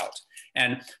no doubt.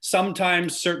 And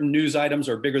sometimes certain news items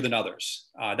are bigger than others.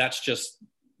 That's just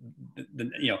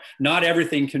not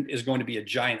everything is going to be a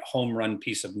giant home run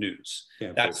piece of news.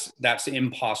 Yeah, that's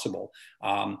impossible.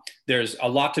 There's a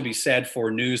lot to be said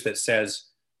for news that says,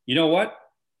 you know what,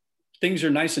 things are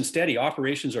nice and steady,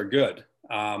 operations are good.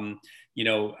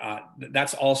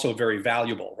 That's also very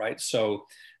valuable, right? So,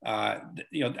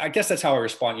 I guess that's how I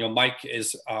respond. Mike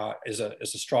is a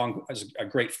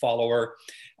great follower.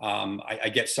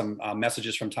 I get some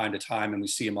messages from time to time, and we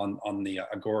see him on the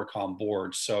Agoracom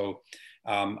board. So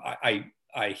I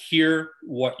hear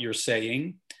what you're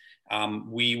saying.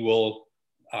 We will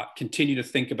continue to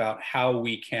think about how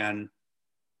we can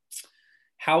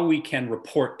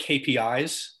report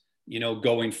KPIs,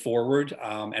 going forward,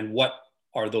 and what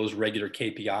are those regular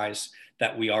KPIs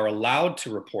that we are allowed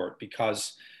to report,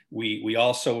 because we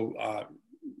also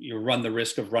run the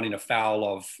risk of running afoul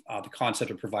of the concept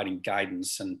of providing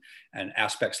guidance and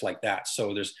aspects like that.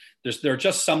 So there are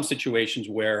just some situations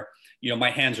where my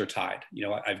hands are tied.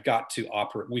 We've got to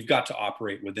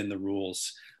operate within the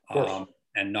rules,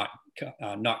 and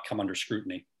not come under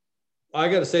scrutiny. I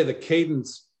got to say the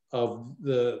cadence of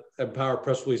the Empower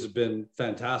press release has been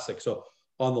fantastic. So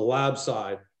on the lab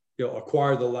side,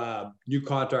 acquire the lab, new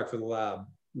contract for the lab,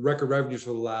 record revenues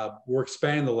for the lab, we're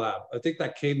expanding the lab. I think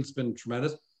that cadence has been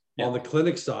tremendous. Yeah. On the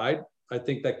clinic side, I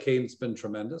think that cadence has been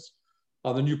tremendous.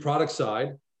 On the new product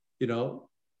side,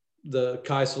 the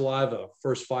Kai Saliva,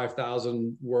 first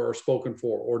 5,000 were spoken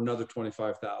for, or another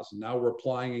 25,000. Now we're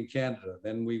applying in Canada.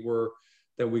 Then we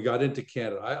got into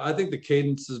Canada. I think the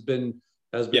cadence has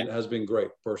been great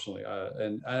personally,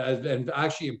 and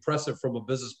actually impressive from a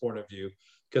business point of view,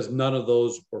 because none of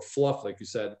those were fluff. Like you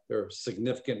said, there are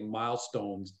significant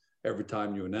milestones every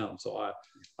time you announce. So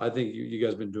I think you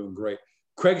guys have been doing great.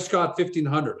 Craig Scott,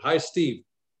 1500. Hi, Steve.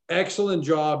 Excellent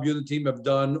job you and the team have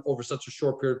done over such a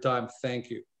short period of time. Thank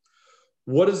you.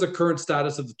 What is the current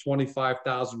status of the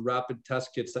 25,000 rapid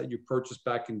test kits that you purchased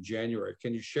back in January?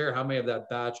 Can you share how many of that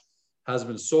batch has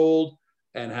been sold,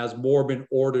 and has more been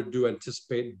ordered due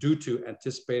to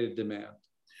anticipated demand?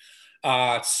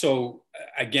 So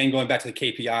again, going back to the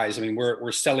KPIs, I mean,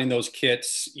 we're selling those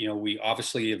kits. We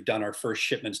obviously have done our first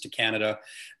shipments to Canada.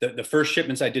 The first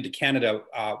shipments I did to Canada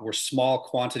were small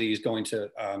quantities going to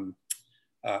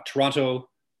Toronto,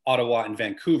 Ottawa, and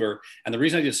Vancouver. And the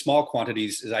reason I did small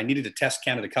quantities is I needed to test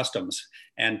Canada Customs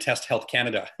and test Health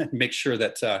Canada and make sure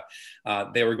that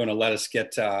they were going to let us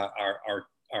get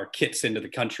our kits into the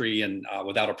country and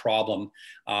without a problem.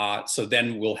 So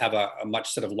then we'll have a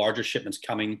much set of larger shipments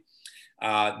coming.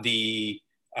 The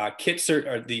kits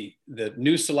the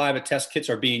new saliva test kits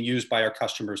are being used by our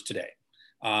customers today,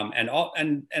 and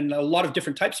a lot of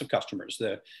different types of customers.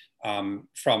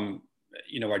 From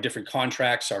our different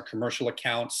contracts, our commercial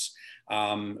accounts.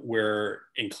 We're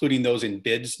including those in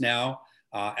bids now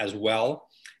as well.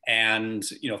 And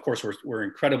of course, we're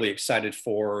incredibly excited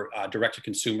for direct to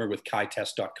consumer with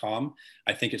kaitest.com.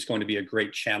 I think it's going to be a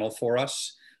great channel for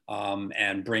us,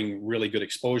 and bring really good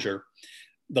exposure.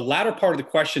 The latter part of the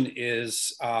question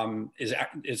is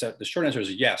the short answer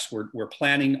is yes. We're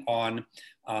planning on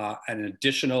an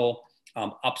additional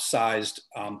upsized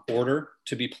order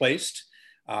to be placed.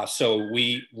 So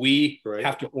we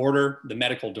have to order the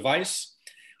medical device,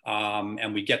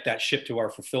 and we get that shipped to our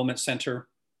fulfillment center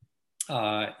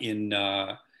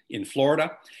in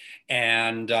Florida,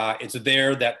 and it's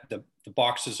there that the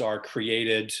boxes are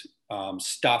created,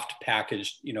 stuffed,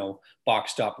 packaged,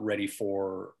 boxed up, ready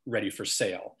for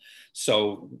sale.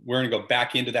 So we're going to go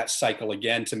back into that cycle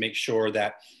again to make sure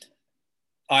that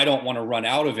I don't want to run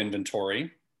out of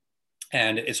inventory.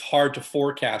 And it's hard to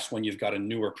forecast when you've got a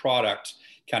newer product,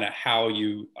 kind of how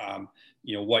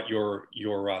what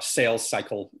your sales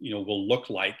cycle will look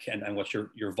like, and what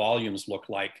your volumes look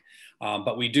like.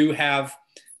 But we do have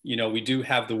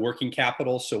the working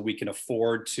capital, so we can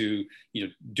afford to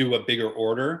do a bigger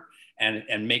order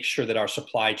and make sure that our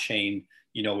supply chain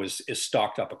is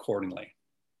stocked up accordingly.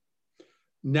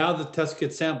 Now the test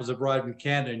kit samples have arrived in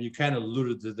Canada, and you kind of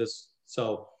alluded to this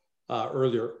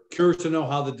earlier. Curious to know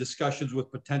how the discussions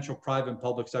with potential private and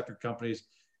public sector companies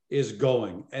is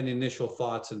going, and initial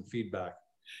thoughts and feedback.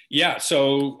 Yeah,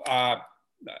 so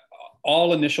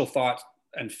all initial thoughts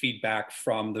and feedback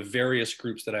from the various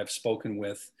groups that I've spoken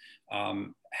with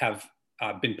have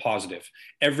been positive.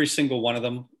 Every single one of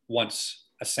them wants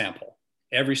a sample.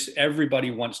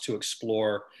 Everybody wants to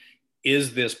explore,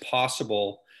 is this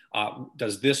possible?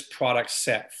 Does this product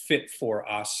set fit for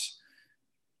us?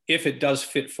 If it does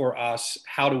fit for us,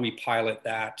 how do we pilot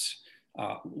that?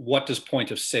 What does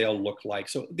point of sale look like?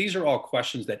 So these are all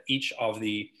questions that each of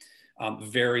the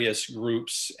various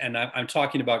groups, and I'm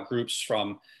talking about groups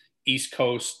from East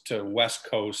Coast to West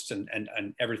Coast and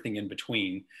everything in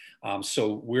between.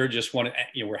 So we're just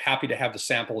we're happy to have the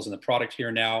samples and the product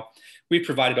here now. We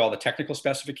provided all the technical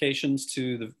specifications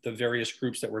to the various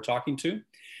groups that we're talking to.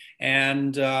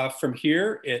 And from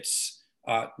here, it's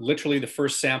literally the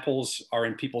first samples are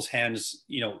in people's hands,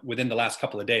 within the last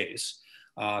couple of days.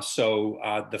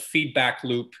 So the feedback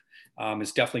loop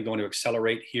is definitely going to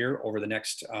accelerate here over the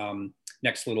next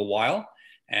little while.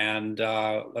 And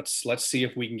let's see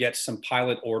if we can get some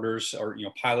pilot orders or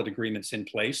pilot agreements in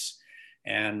place,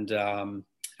 and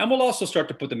we'll also start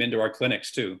to put them into our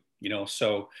clinics too.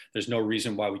 So there's no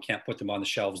reason why we can't put them on the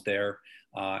shelves there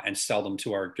and sell them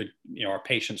to our good our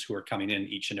patients who are coming in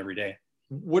each and every day.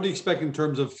 What do you expect in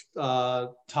terms of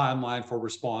timeline for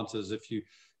responses? If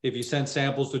you send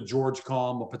samples to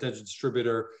GeorgeCom, a potential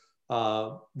distributor,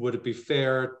 would it be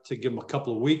fair to give them a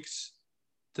couple of weeks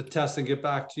to test and get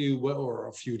back to you, or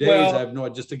a few days? Well, I have no,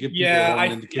 just to give people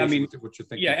an indication what you're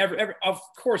thinking. Yeah, of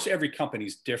course, every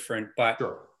company's different, but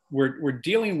sure. we're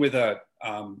dealing with a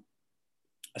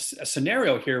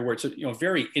scenario here where it's a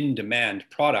very in-demand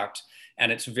product,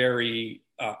 and it's very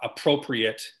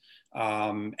appropriate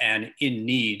and in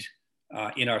need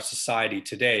in our society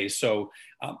today. So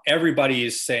everybody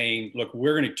is saying, look,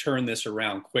 we're going to turn this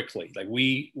around quickly. Like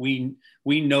we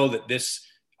know that this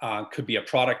could be a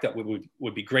product that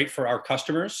would be great for our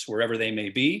customers wherever they may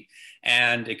be,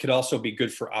 and it could also be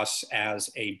good for us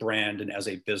as a brand and as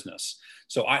a business.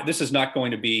 So this is not going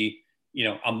to be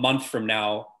a month from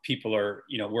now. People are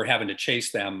we're having to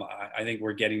chase them. I think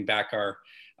we're getting back our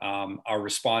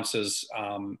responses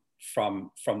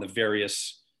from the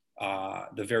various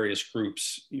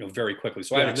groups very quickly.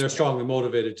 So and they're strongly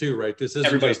motivated too, right? This isn't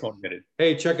everybody's just, motivated.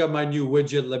 Hey, check out my new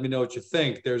widget, let me know what you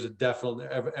think. There's a definite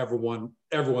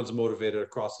everyone's motivated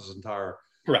across this entire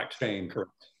chain.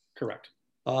 Correct.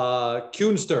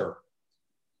 Kuenster,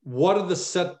 what are the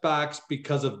setbacks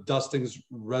because of Dusting's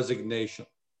resignation?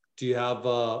 Do you have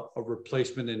a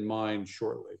replacement in mind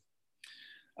shortly?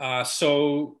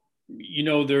 So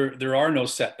there are no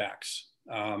setbacks.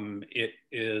 It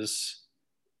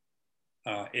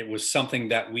was something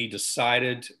that we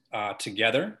decided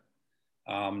together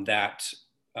that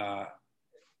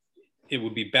it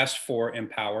would be best for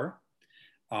Empower,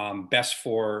 best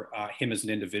for him as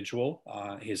an individual,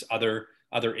 his other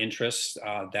interests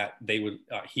that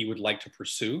he would like to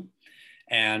pursue.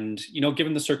 And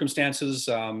given the circumstances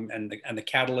and the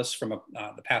catalyst from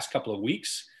the past couple of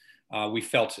weeks, we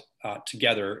felt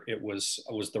together it was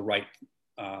the right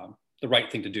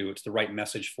thing to do. It's the right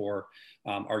message for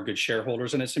our good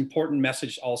shareholders, and it's an important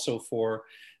message also for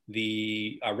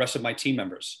the rest of my team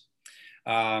members.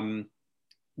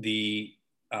 We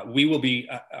will be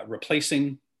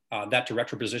replacing that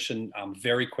director position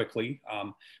very quickly.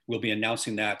 We'll be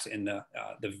announcing that in the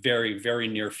very, very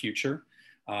near future.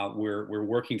 We're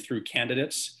working through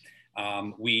candidates.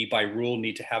 We, by rule,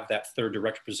 need to have that third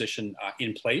director position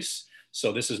in place.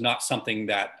 So this is not something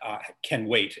that can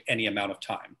wait any amount of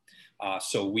time.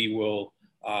 So we will,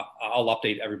 I'll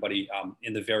update everybody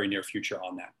in the very near future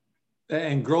on that.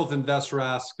 And Growth Investor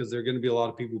asks, because there are going to be a lot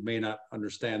of people who may not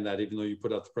understand that, even though you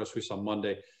put out the press release on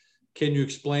Monday, can you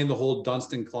explain the whole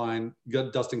Dustin Klein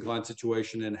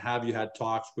situation, and have you had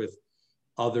talks with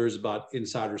others about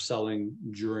insider selling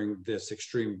during this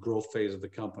extreme growth phase of the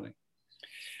company?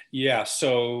 Yeah,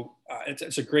 so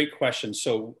it's a great question.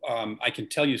 So I can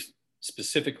tell you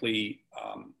specifically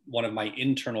one of my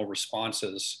internal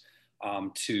responses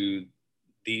to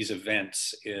these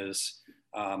events is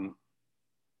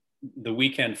the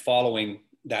weekend following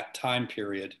that time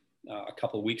period, a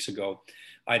couple of weeks ago,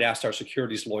 I'd asked our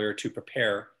securities lawyer to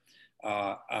prepare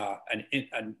a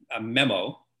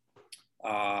memo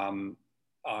on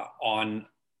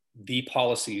the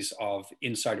policies of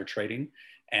insider trading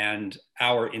and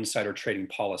our insider trading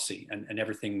policy and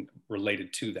everything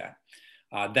related to that.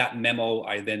 That memo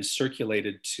I then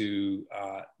circulated to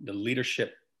the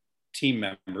leadership team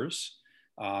members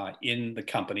in the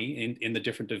company, in the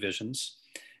different divisions,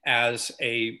 as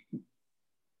a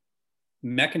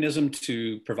mechanism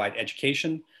to provide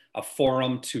education, a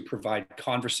forum to provide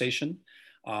conversation,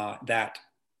 that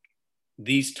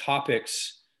these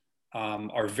topics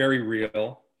are very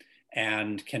real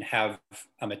and can have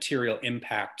a material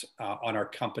impact on our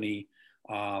company.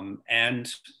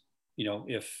 And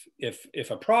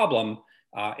if a problem,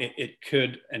 it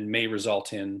could and may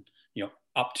result in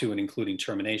up to and including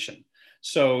termination.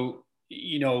 So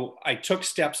I took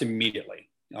steps immediately.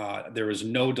 There was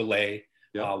no delay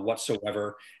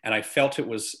whatsoever, and I felt it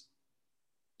was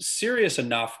serious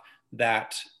enough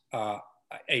that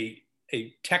a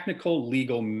technical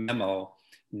legal memo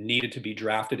needed to be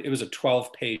drafted. It was a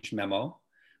 12-page memo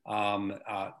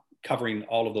covering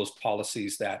all of those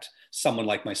policies that someone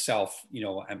like myself,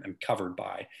 am covered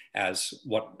by as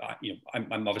what,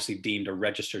 I'm obviously deemed a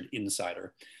registered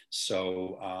insider.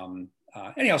 So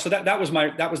anyhow, so that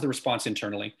was the response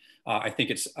internally. I think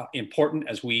it's important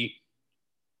as we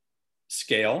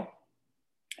scale,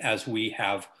 as we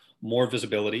have more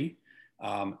visibility,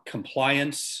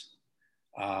 compliance,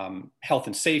 health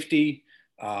and safety,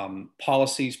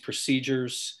 policies,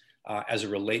 procedures, as it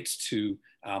relates to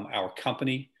our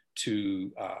company,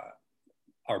 to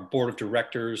our board of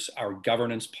directors, our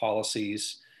governance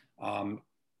policies,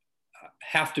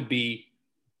 have to be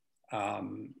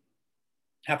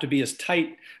as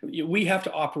tight. We have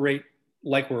to operate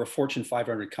like we're a Fortune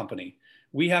 500 company.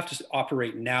 We have to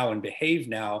operate now and behave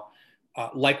now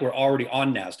like we're already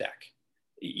on NASDAQ.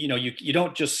 You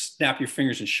don't just snap your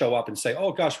fingers and show up and say,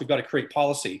 oh gosh, we've got to create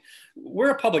policy. We're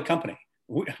a public company.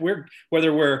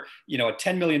 Whether we're a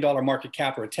 $10 million market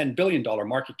cap or a $10 billion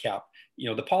market cap,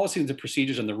 the policies, the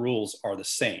procedures, and the rules are the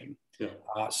same.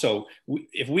 Yeah. So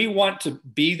if we want to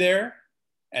be there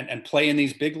and play in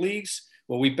these big leagues,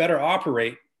 well, we better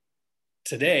operate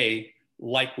today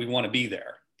like we want to be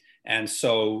there. And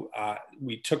so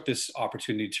we took this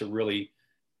opportunity to really,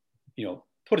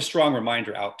 put a strong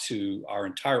reminder out to our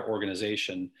entire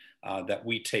organization that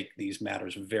we take these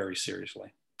matters very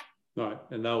seriously. All right,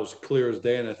 and that was clear as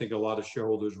day, and I think a lot of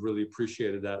shareholders really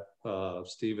appreciated that,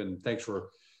 Steve, and thanks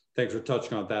for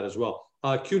touching on that as well.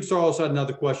 CuneStar also had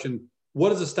another question.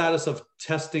 What is the status of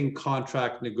testing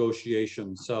contract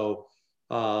negotiations? So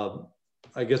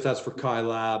I guess that's for Kai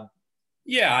Lab.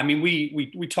 Yeah, I mean,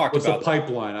 we talked about what's the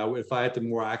pipeline. If I had to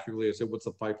more accurately say, what's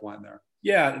the pipeline there?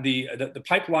 Yeah, the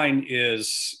pipeline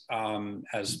is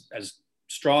as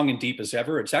strong and deep as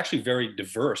ever. It's actually very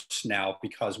diverse now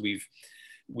because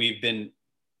we've been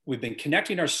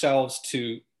connecting ourselves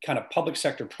to kind of public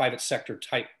sector, private sector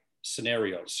type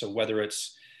scenarios. So whether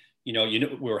it's,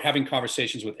 we're having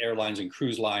conversations with airlines and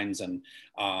cruise lines and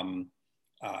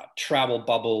travel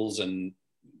bubbles and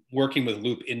working with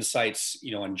Loop Insights,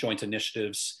 on joint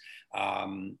initiatives.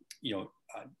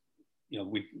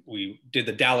 We did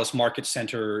the Dallas Market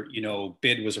Center,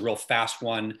 bid was a real fast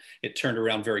one. It turned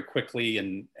around very quickly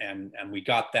and we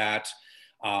got that.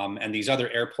 And these other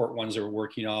airport ones that we're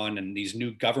working on and these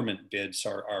new government bids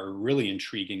are really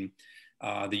intriguing.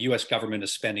 The US government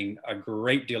is spending a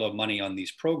great deal of money on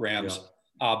these programs,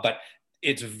 but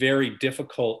it's very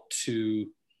difficult to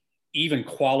even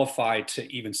qualify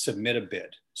to even submit a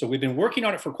bid. So we've been working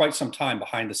on it for quite some time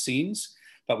behind the scenes,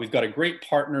 but we've got a great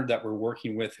partner that we're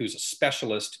working with who's a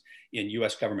specialist in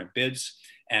US government bids.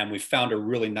 And we found a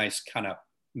really nice kind of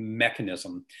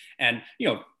mechanism. And,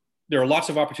 there are lots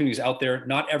of opportunities out there.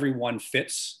 Not everyone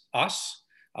fits us,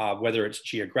 whether it's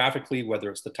geographically, whether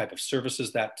it's the type of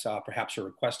services that perhaps are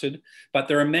requested, but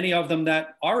there are many of them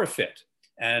that are a fit.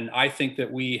 And I think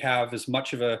that we have as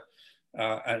much of a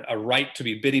right to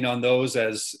be bidding on those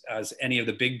as any of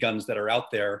the big guns that are out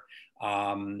there.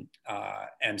 And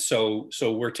so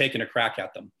we're taking a crack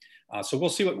at them. So we'll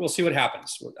see what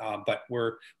happens. But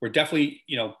we're definitely,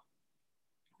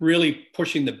 really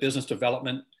pushing the business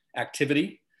development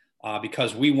activity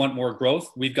because we want more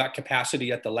growth. We've got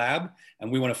capacity at the lab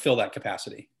and we want to fill that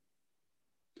capacity.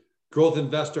 Growth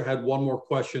Investor had one more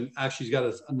question. Actually, he's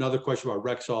got another question about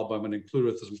Rexall, but I'm going to include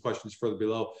it with some questions further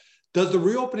below. Does the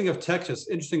reopening of Texas,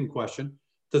 interesting question,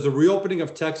 does the reopening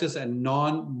of Texas and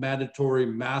non-mandatory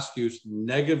mask use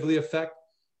negatively affect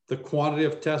the quantity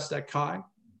of tests at Kai?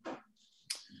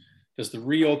 Does the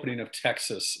reopening of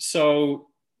Texas? So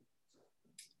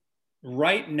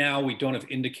right now, we don't have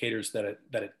indicators that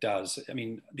it does. I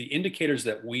mean, the indicators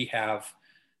that we have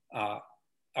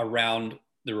around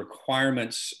the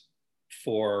requirements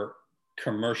for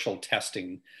commercial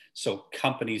testing, so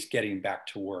companies getting back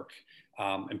to work,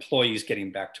 employees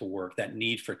getting back to work, that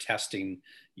need for testing,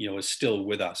 is still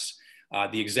with us.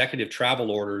 The executive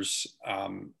travel orders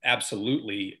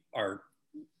absolutely are.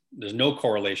 There's no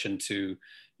correlation to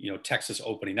Texas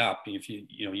opening up. If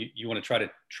you want to try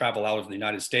to travel out of the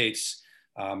United States,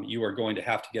 you are going to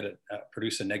have to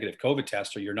produce a negative COVID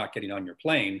test, or you're not getting on your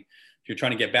plane. If you're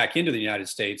trying to get back into the United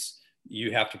States,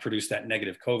 you have to produce that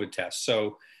negative COVID test.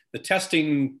 So the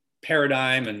testing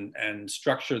paradigm and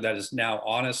structure that is now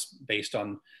on us based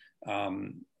on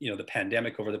the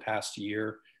pandemic over the past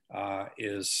year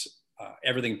is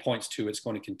everything points to it's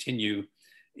going to continue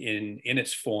in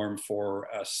its form for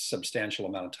a substantial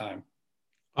amount of time.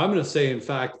 I'm going to say, in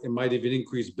fact, it might even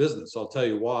increase business. I'll tell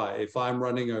you why. If I'm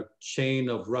running a chain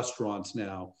of restaurants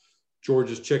now,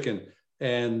 George's Chicken,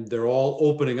 and they're all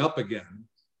opening up again,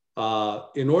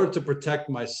 in order to protect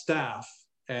my staff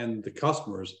and the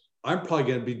customers, I'm probably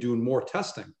going to be doing more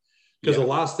testing, because Yeah. the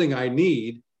last thing I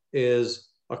need is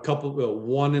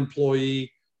one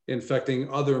employee infecting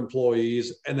other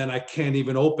employees, and then I can't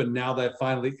even open now that it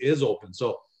finally is open.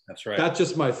 So That's right. that's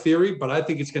just my theory, but I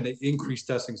think it's going to increase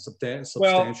testing Well,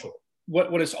 substantially.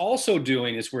 what it's also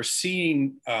doing is we're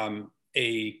seeing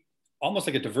a almost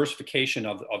like a diversification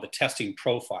of the testing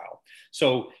profile.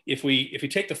 So if we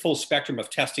take the full spectrum of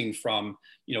testing from,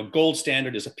 gold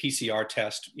standard is a PCR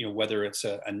test, whether it's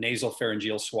a nasal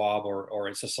pharyngeal swab or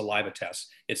it's a saliva test,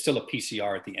 it's still a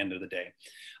PCR at the end of the day.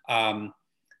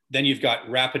 Then you've got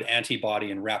rapid antibody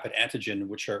and rapid antigen,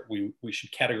 which we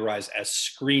should categorize as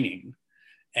screening,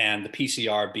 and the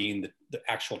PCR being the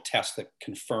actual test that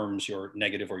confirms your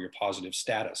negative or your positive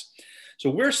status. So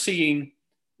we're seeing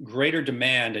greater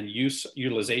demand and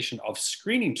utilization of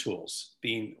screening tools,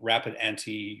 being rapid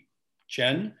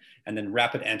antigen and then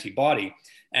rapid antibody.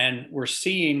 And we're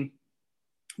seeing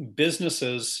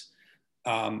businesses,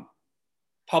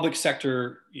 public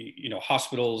sector,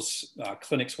 hospitals,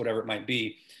 clinics, whatever it might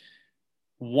be,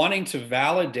 wanting to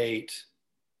validate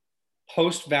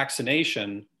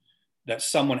post-vaccination that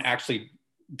someone actually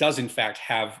does in fact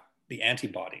have the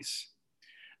antibodies,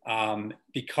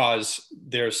 because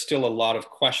there's still a lot of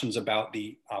questions about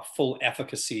the full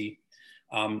efficacy,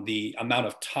 the amount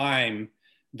of time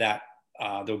that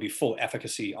there'll be full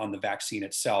efficacy on the vaccine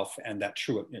itself, and that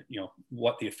true,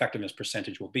 what the effectiveness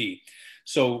percentage will be.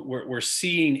 So we're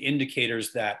seeing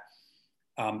indicators that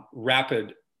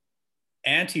rapid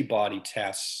antibody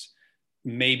tests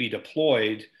may be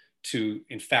deployed to,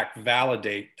 in fact,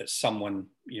 validate that someone,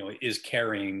 is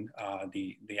carrying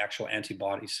the actual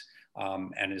antibodies,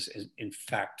 and is in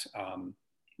fact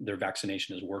their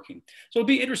vaccination is working. So it'll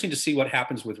be interesting to see what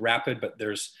happens with rapid, but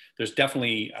there's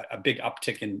definitely a big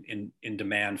uptick in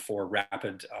demand for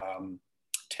rapid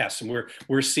tests, and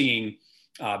we're seeing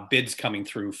bids coming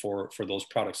through for those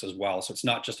products as well. So it's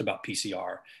not just about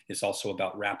PCR; it's also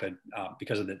about rapid,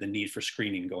 because of the need for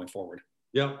screening going forward.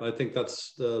 Yeah, I think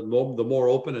that's the more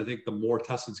open. I think the more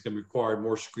testing is going to be required,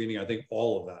 more screening. I think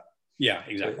all of that, yeah,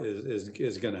 exactly,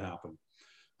 is going to happen.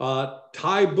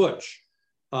 Ty Butch,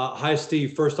 hi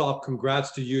Steve. First off,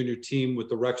 congrats to you and your team with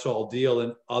the Rexall deal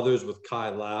and others with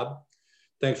Kai Lab.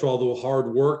 Thanks for all the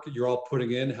hard work you're all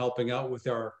putting in, helping out with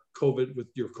your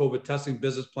COVID testing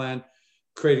business plan,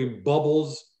 creating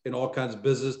bubbles in all kinds of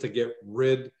business to get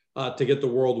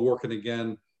the world working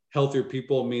again. Healthier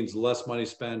people means less money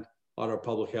spent on our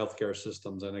public healthcare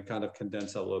systems, and it kind of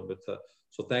condensed that a little bit.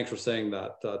 So thanks for saying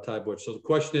that, Ty Butch. So the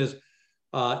question is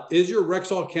your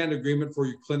Rexall Canada agreement for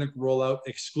your clinic rollout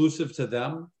exclusive to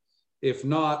them? If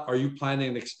not, are you planning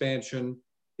an expansion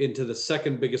into the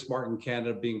second biggest market in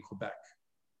Canada, being Quebec?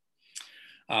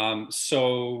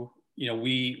 So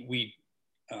we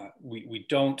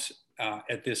don't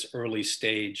at this early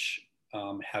stage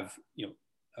have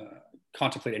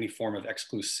contemplate any form of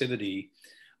exclusivity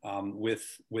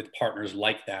with partners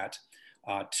like that.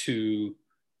 To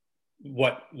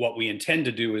what we intend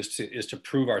to do is to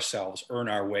prove ourselves, earn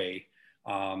our way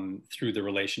through the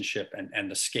relationship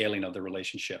and the scaling of the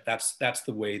relationship. That's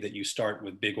the way that you start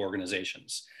with big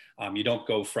organizations. You don't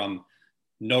go from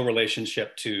no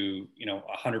relationship to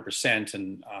 100%,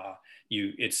 and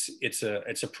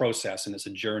it's a process, and it's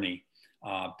a journey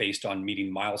based on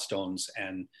meeting milestones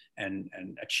and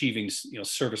achieving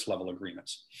service level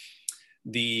agreements.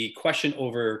 The question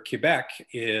over Quebec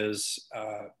is,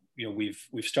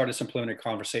 we've started some preliminary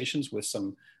conversations with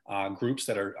some groups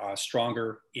that are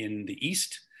stronger in the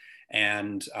East.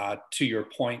 And to your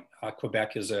point,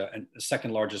 Quebec is a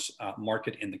second largest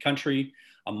market in the country,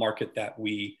 a market that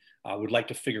we would like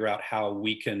to figure out how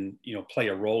we can play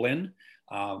a role in.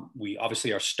 We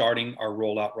obviously are starting our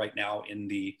rollout right now in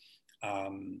the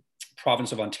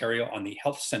province of Ontario on the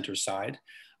health center side.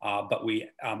 But we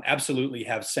absolutely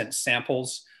have sent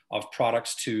samples of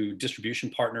products to distribution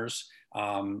partners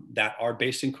that are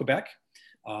based in Quebec.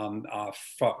 And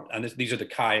these are the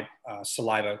Kai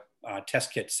saliva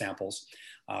test kit samples.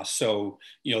 So,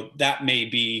 that may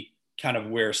be kind of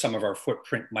where some of our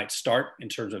footprint might start in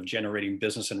terms of generating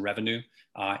business and revenue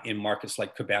in markets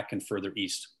like Quebec and further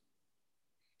east.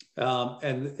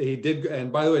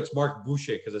 And by the way, it's Mark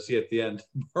Boucher, because I see at the end,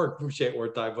 Mark Boucher or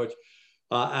Ty Butch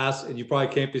asked, and you probably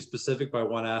can't be specific, but I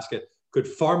want to ask it, could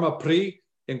Pharmaprix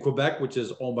in Quebec, which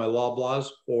is owned by Loblaws,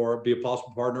 or be a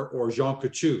possible partner, or Jean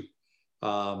Coutu?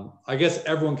 I guess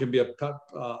everyone can be a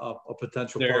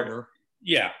potential partner.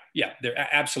 Yeah, they're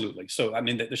absolutely. So, I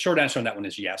mean, the short answer on that one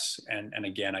is yes. And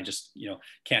again, I just,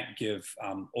 can't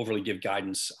overly give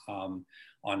guidance on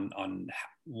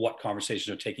what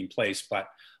conversations are taking place. But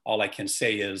all I can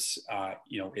say is,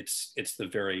 it's the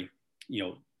very,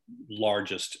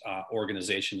 largest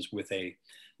organizations with a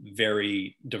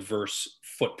very diverse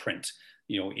footprint,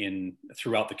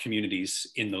 throughout the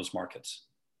communities in those markets.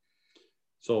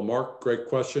 So Mark, great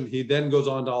question. He then goes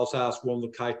on to also ask, when will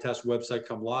the Kai Test website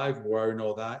come live? Where I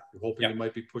know that. We're hoping it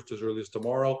might be pushed as early as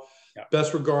tomorrow.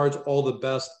 Best regards, all the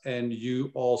best, and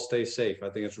you all stay safe. I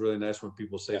think it's really nice when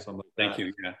people say something like that. Thank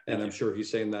you. And I'm sure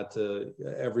he's saying that to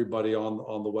everybody on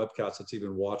the webcast that's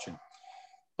even watching.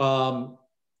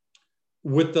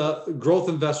 With the growth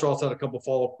investor, also had a couple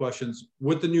follow-up questions.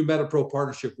 With the new MetaPro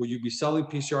partnership, will you be selling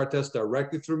PCR tests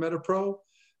directly through MetaPro?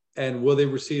 And will they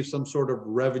receive some sort of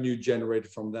revenue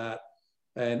generated from that?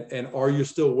 And are you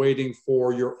still waiting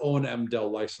for your own MDEL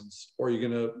license, or are you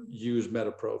going to use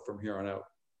MetaPro from here on out?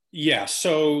 Yeah,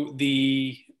 so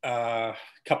the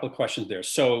couple of questions there.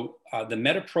 So the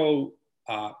MetaPro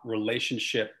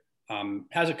relationship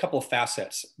has a couple of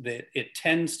facets. It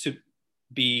tends to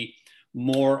be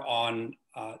more on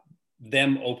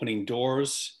them opening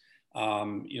doors.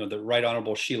 The Right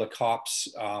Honorable Sheila Copps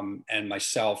and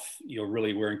myself,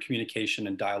 really we're in communication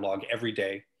and dialogue every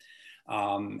day.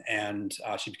 And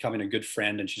she's becoming a good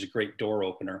friend, and she's a great door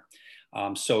opener.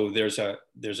 So there's a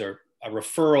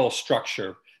referral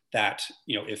structure that,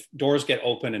 if doors get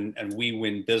open and we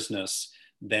win business,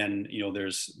 then,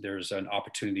 there's an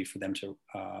opportunity for them to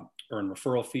earn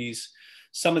referral fees.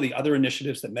 Some of the other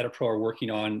initiatives that MetaPro are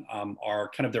working on are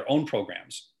kind of their own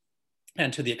programs.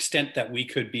 And to the extent that we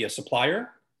could be a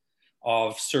supplier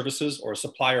of services or a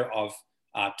supplier of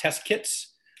test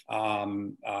kits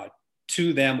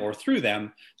to them or through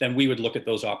them, then we would look at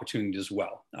those opportunities as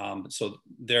well. So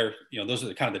they're, those are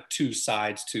the kind of the two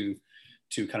sides to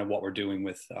kind of what we're doing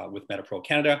with MetaPro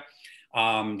Canada.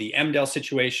 The MDEL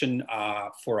situation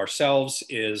for ourselves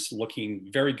is looking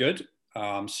very good.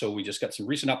 So we just got some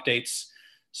recent updates.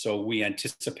 So we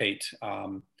anticipate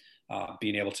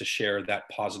being able to share that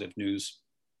positive news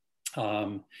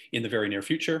in the very near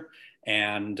future.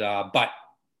 And but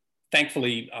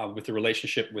thankfully, with the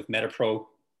relationship with MetaPro,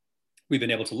 we've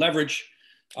been able to leverage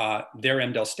their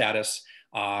MDEL status,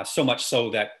 so much so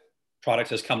that product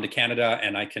has come to Canada,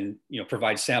 and I can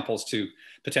provide samples to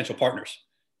potential partners.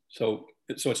 So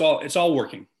it's all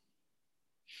working.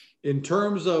 In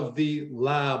terms of the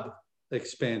lab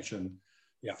expansion,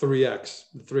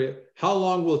 3X, how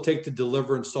long will it take to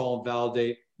deliver, install, and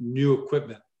validate new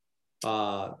equipment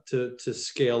to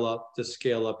scale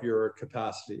up your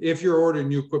capacity, if you're ordering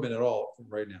new equipment at all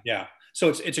right now? Yeah, so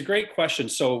it's a great question.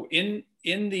 So in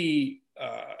the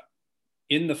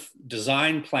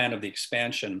design plan of the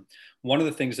expansion, one of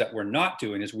the things that we're not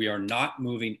doing is we are not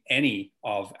moving any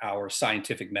of our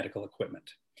scientific medical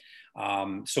equipment.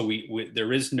 So we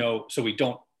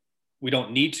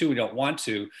don't need to, we don't want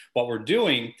to. What we're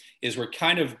doing is we're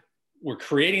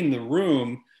creating the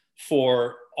room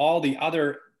for all the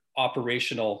other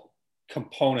operational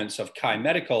components of Kai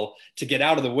Medical to get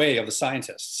out of the way of the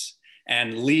scientists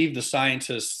and leave the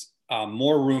scientists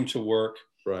more room to work,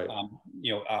 right?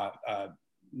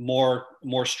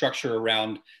 More structure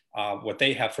around what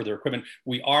they have for their equipment.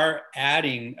 We are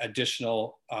adding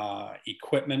additional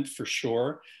equipment for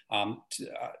sure.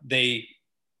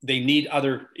 They need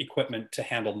other equipment to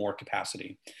handle more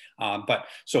capacity. But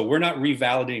so we're not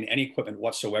revalidating any equipment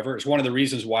whatsoever. It's one of the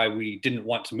reasons why we didn't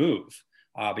want to move.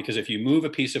 Because if you move a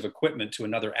piece of equipment to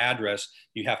another address,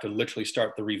 you have to literally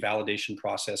start the revalidation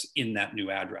process in that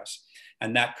new address.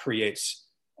 And that creates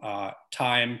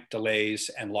time, delays,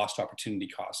 and lost opportunity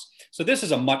costs. So this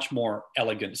is a much more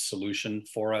elegant solution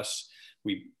for us.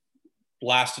 We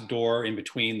blast a door in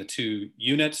between the two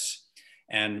units,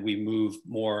 and we move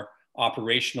more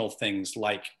operational things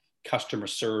like customer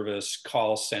service,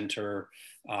 call center,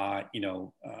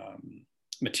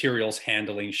 materials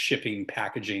handling, shipping,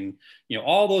 packaging,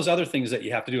 all those other things that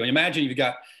you have to do. And imagine you've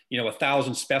got,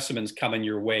 1,000 specimens coming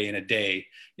your way in a day.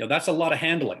 That's a lot of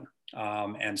handling.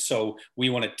 And so we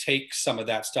want to take some of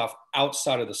that stuff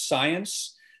outside of the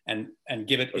science and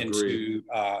give it into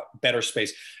better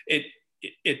space.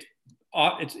 It's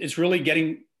really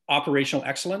getting operational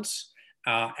excellence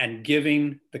and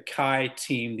giving the Kai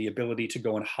team the ability to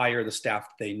go and hire the staff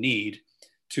they need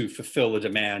to fulfill the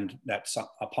demand that's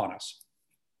upon us.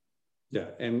 Yeah,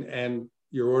 and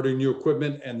you're ordering new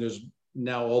equipment, and there's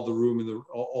now all the room in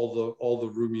all the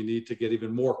room you need to get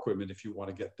even more equipment if you want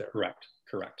to get there. Correct.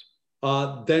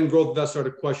 Then Growth Investor had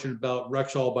a question about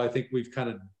Rexall, but I think we've kind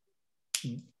of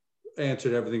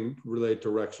answered everything related to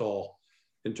Rexall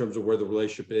in terms of where the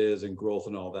relationship is and growth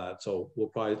and all that. So we'll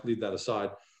probably leave that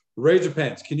aside. Razor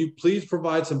Pants, can you please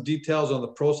provide some details on the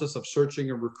process of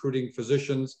searching and recruiting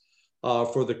physicians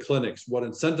for the clinics? What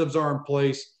incentives are in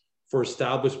place for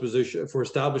established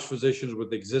physicians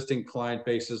with existing client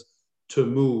bases to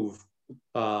move,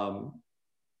 and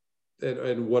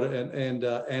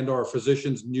are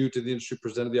physicians new to the industry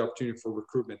presented the opportunity for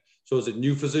recruitment? So is it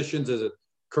new physicians? Is it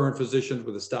current physicians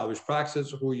with established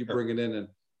practices? Who are you bringing in, and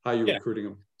how are you recruiting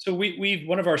them? So we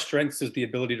one of our strengths is the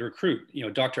ability to recruit. You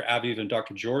know, Dr. Aviv and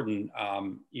Dr. Jordan,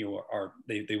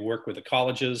 they work with the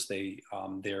colleges. They've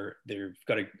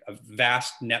got a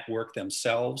vast network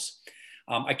themselves.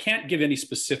 I can't give any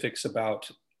specifics about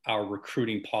our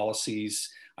recruiting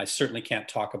policies. I certainly can't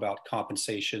talk about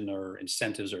compensation or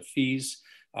incentives or fees.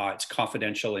 It's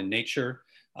confidential in nature.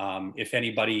 If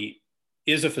anybody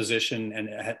is a physician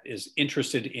and is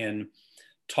interested in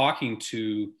talking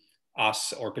to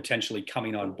us or potentially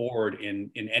coming on board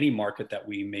in any market that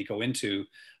we may go into,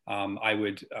 I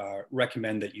would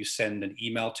recommend that you send an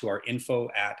email to our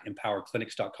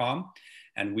info@empowerclinics.com,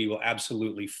 and we will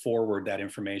absolutely forward that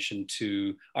information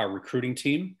to our recruiting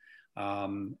team.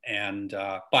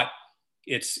 But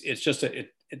it's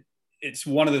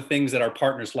one of the things that our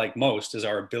partners like most is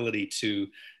our ability to,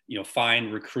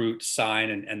 find, recruit, sign,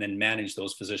 and then manage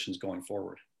those physicians going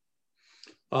forward.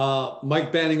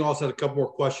 Mike Banning also had a couple more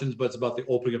questions, but it's about the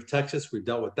opening of Texas. We've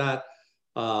dealt with that.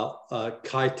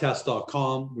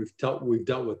 KaiTest.com, we've dealt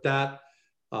with that.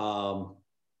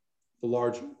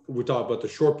 We talked about the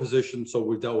short position, so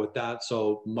we've dealt with that.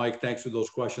 So Mike, thanks for those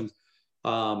questions.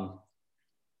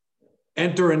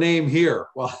 Enter a name here.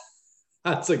 Well,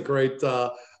 that's a great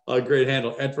handle.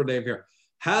 Enter a name here.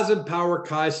 Has Empower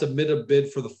Kai submitted a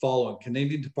bid for the following?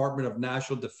 Canadian Department of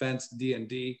National Defense,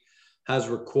 DND, has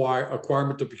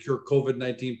requirement to procure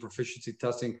COVID-19 proficiency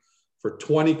testing for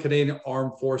 20 Canadian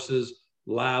Armed Forces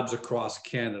labs across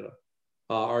Canada.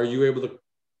 Are you able to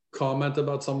comment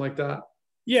about something like that?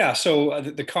 Yeah, so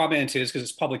the comment is, because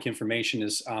it's public information,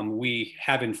 is we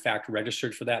have in fact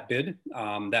registered for that bid.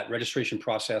 That registration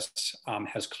process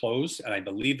has closed, and I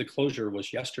believe the closure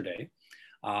was yesterday.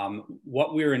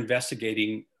 What we're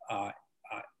investigating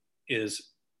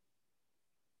is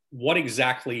what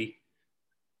exactly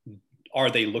are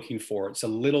they looking for? It's a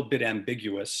little bit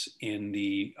ambiguous in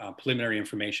the preliminary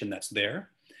information that's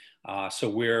there. So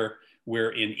we're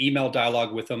in email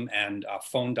dialogue with them and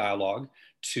phone dialogue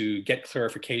to get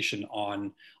clarification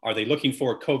on, are they looking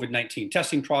for COVID-19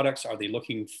 testing products? Are they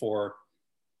looking for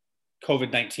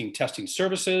COVID-19 testing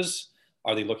services?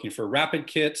 Are they looking for rapid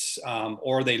kits?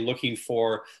 Or are they looking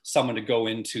for someone to go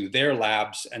into their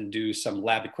labs and do some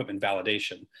lab equipment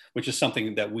validation, which is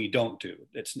something that we don't do.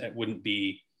 It's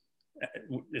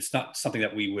not something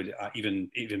that we would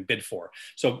even bid for.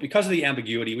 So because of the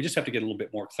ambiguity, we just have to get a little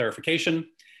bit more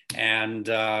clarification. And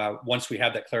once we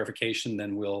have that clarification,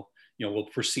 then we'll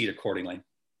proceed accordingly.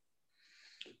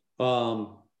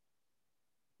 Mark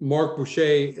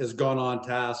Boucher has gone on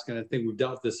task, and I think we've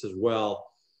dealt with this as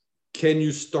well. Can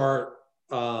you start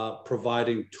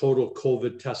providing total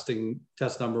COVID test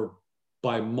number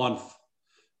by month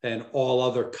and all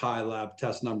other Kai Lab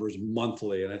test numbers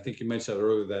monthly? And I think you mentioned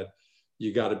earlier that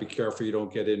you got to be careful you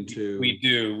don't get into we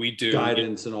do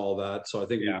guidance and all that. So I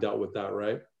think we've dealt with that,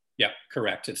 right? Yeah,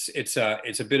 correct. It's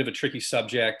a bit of a tricky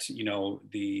subject.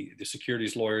 The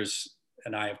securities lawyers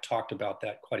and I have talked about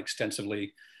that quite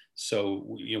extensively. So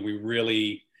we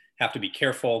really have to be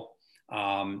careful.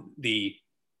 The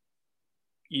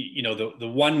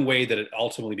one way that it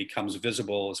ultimately becomes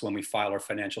visible is when we file our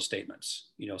financial statements.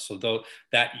 So though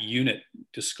that unit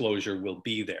disclosure will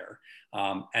be there,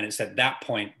 and it's at that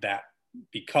point that,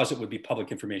 because it would be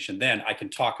public information, then I can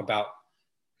talk about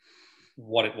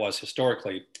what it was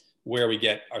historically. Where we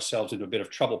get ourselves into a bit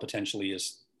of trouble potentially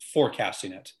is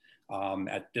forecasting it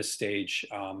at this stage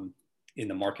in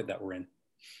the market that we're in.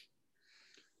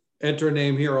 Enter a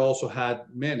name here also had,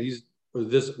 I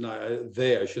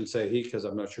shouldn't say he, because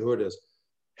I'm not sure who it is.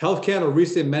 Health Canada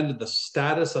recently amended the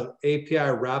status of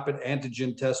API rapid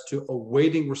antigen test to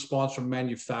awaiting response from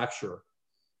manufacturer.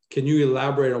 Can you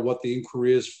elaborate on what the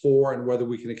inquiry is for and whether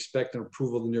we can expect an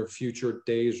approval in the near future,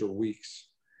 days or weeks?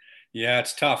 Yeah,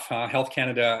 it's tough. Health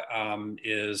Canada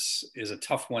is a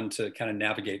tough one to kind of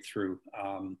navigate through.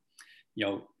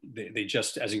 They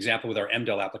just, as an example, with our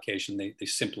MDEL application, they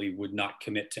simply would not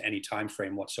commit to any time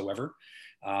frame whatsoever.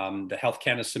 The Health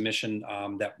Canada submission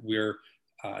that we're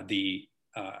the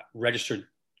registered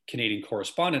Canadian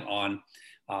correspondent on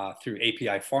through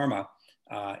API Pharma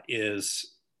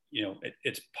is,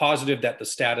 it's positive that the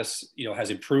status, has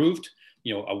improved,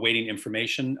 awaiting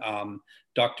information.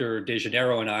 Dr.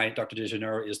 DeGeneiro and I, Dr.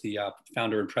 DeGeneiro is the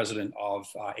founder and president of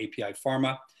API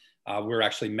Pharma. We're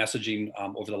actually messaging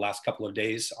over the last couple of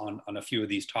days on a few of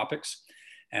these topics.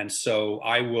 And so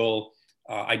I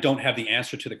don't have the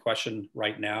answer to the question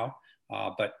right now,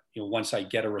 but once I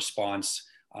get a response,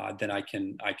 then I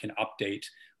can update.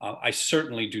 I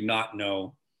certainly do not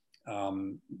know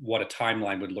what a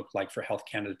timeline would look like for Health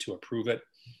Canada to approve it.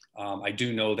 I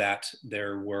do know that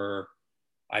there were,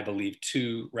 I believe,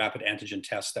 2 rapid antigen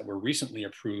tests that were recently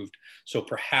approved. So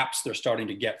perhaps they're starting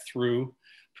to get through.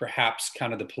 Perhaps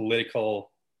kind of the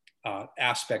political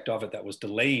aspect of it that was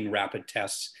delaying rapid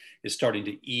tests is starting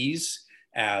to ease,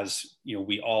 as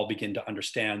we all begin to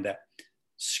understand that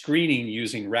screening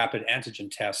using rapid antigen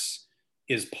tests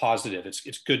is positive.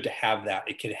 It's good to have that.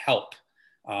 It can help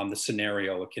the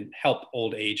scenario. It can help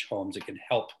old age homes. It can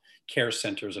help care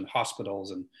centers and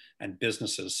hospitals and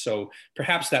businesses. So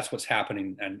perhaps that's what's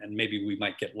happening, and maybe we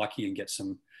might get lucky and get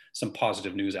some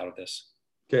positive news out of this.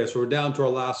 Okay, so we're down to our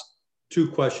last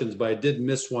 2 questions, but I did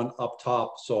miss one up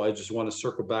top, so I just want to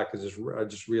circle back because I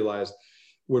just realized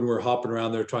when we're hopping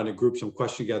around there trying to group some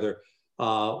questions together.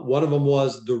 One of them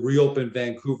was the Reopen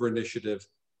Vancouver initiative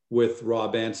with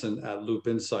Rob Anson at Loop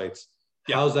Insights.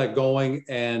 Yeah. How's that going?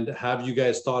 And have you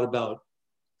guys thought about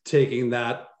taking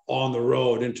that on the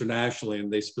road internationally?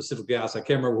 And they specifically asked, I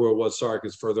can't remember where it was, sorry,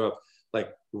 because further up,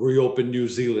 like Reopen New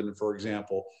Zealand, for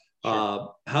example.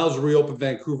 Sure. How's Reopen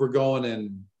Vancouver going,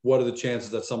 and what are the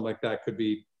chances that something like that could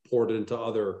be ported into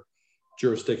other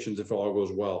jurisdictions if it all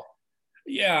goes well?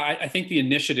 Yeah, I think the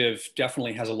initiative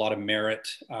definitely has a lot of merit.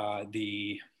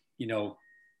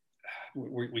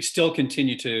 We still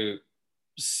continue to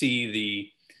see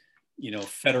the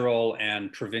federal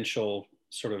and provincial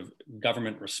sort of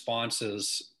government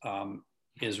responses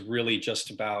is really just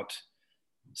about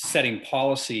setting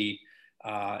policy.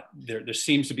 There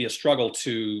seems to be a struggle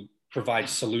to provide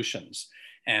solutions,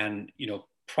 and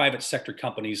private sector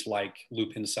companies like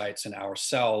Loop Insights and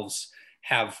ourselves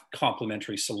have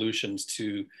complementary solutions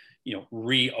to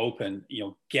reopen,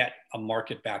 get a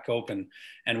market back open.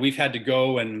 And we've had to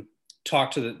go and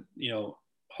talk to the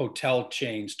hotel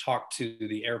chains, talk to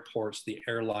the airports, the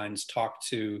airlines, talk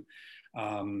to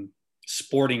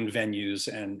sporting venues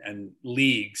and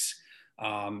leagues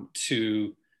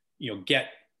to get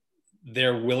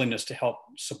their willingness to help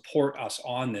support us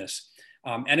on this.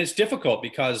 And it's difficult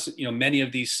because many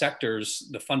of these sectors,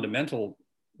 the fundamental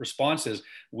response is,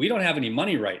 we don't have any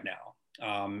money right now.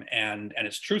 And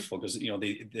it's truthful because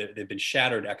they've been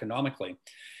shattered economically.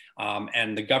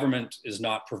 And the government is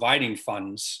not providing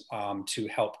funds to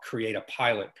help create a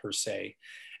pilot per se.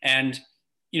 And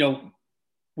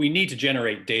we need to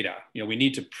generate data. We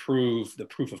need to prove the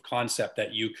proof of concept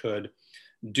that you could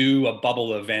do a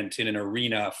bubble event in an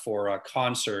arena for a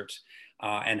concert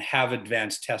and have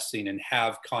advanced testing and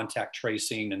have contact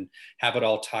tracing and have it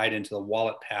all tied into the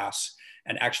wallet pass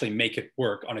and actually make it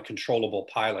work on a controllable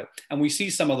pilot. And we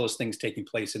see some of those things taking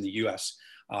place in the US,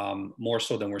 more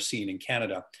so than we're seeing in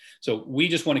Canada. So we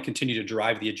just want to continue to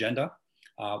drive the agenda.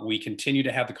 We continue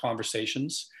to have the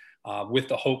conversations with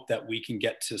the hope that we can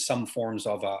get to some forms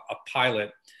of a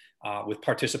pilot with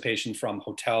participation from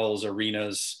hotels,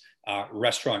 arenas,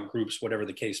 restaurant groups, whatever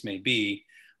the case may be,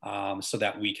 so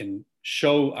that we can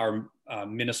show our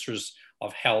ministers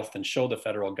of health and show the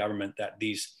federal government that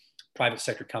these private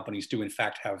sector companies do in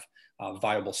fact have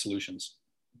viable solutions.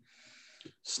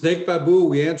 Snake Babu,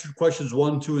 we answered questions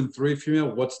 1, 2, and 3 for you.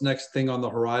 What's next thing on the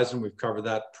horizon? We've covered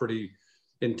that pretty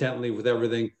intently with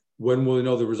everything. When will we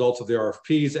know the results of the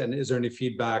RFPs? And is there any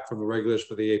feedback from the regulators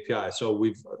for the API? So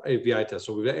API test.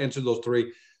 So we've answered those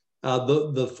 3.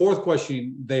 The 4th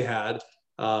question they had,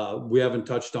 we haven't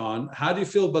touched on. How do you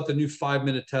feel about the new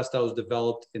 5-minute test that was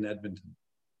developed in Edmonton?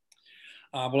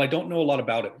 Well, I don't know a lot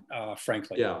about it,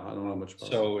 frankly. Yeah, I don't know much about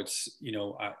it. So it's,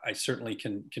 I certainly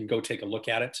can go take a look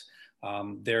at it.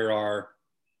 There are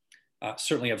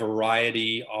certainly a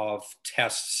variety of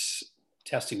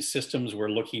testing systems. We're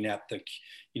looking at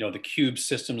the Cube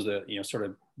systems, the sort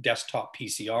of desktop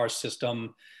PCR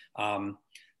system.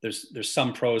 There's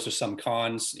some pros, there's some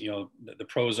cons. The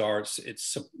pros are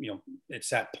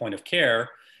it's at point of care.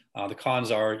 The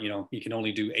cons are you can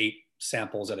only do 8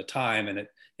 samples at a time, and it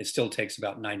still takes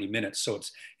about 90 minutes. So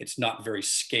it's not very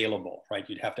scalable, right?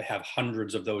 You'd have to have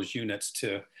hundreds of those units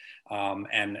to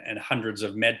and hundreds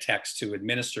of med techs to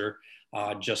administer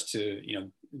just to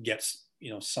get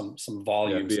some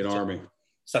volume. Yeah, be an army.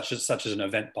 Such as an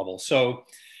event bubble. So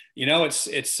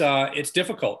it's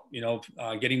difficult.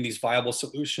 Getting these viable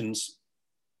solutions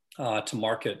to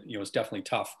market is definitely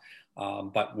tough.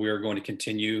 But we're going to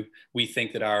continue. We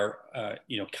think that our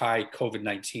CHI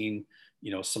COVID-19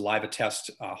 saliva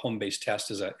test, home-based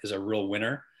test is a real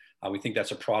winner. We think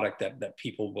that's a product that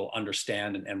people will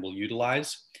understand and will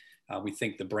utilize. We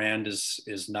think the brand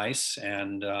is nice,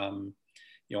 and I'm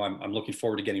looking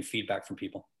forward to getting feedback from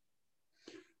people.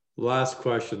 Last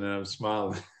question, and I'm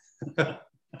smiling.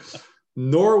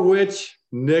 Norwich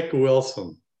Nick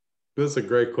Wilson. This is a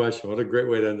great question. What a great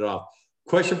way to end it off.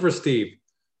 Question for Steve.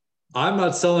 I'm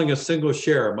not selling a single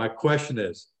share. My question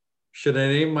is, should I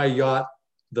name my yacht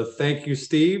the Thank You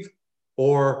Steve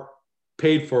or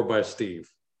Paid For by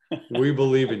Steve? We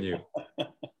believe in you.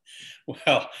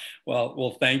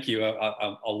 Well, thank you.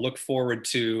 I'll look forward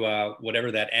to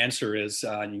whatever that answer is.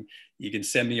 You can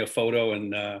send me a photo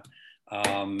and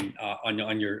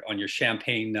on your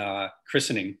champagne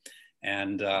christening,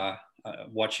 and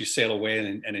watch you sail away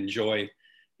and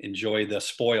enjoy the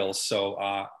spoils.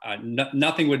 So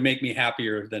nothing would make me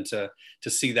happier than to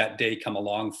see that day come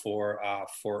along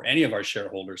for any of our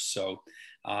shareholders. So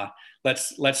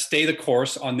let's stay the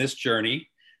course on this journey.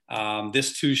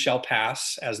 This too shall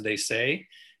pass, as they say,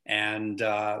 and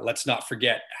let's not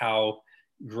forget how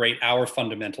great our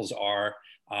fundamentals are.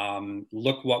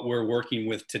 Look what we're working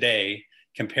with today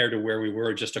compared to where we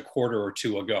were just a quarter or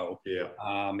two ago. Yeah.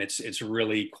 It's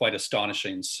really quite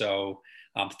astonishing. So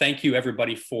thank you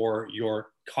everybody for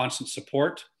your constant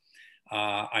support.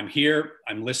 I'm here,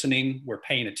 I'm listening, we're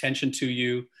paying attention to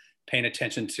you, paying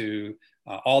attention to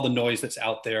all the noise that's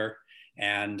out there.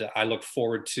 And I look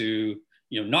forward to,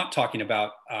 not talking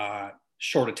about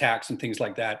short attacks and things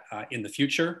like that in the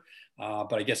future,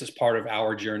 but I guess it's part of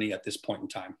our journey at this point in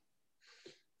time.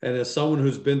 And as someone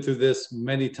who's been through this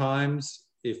many times,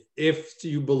 if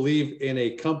you believe in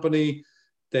a company,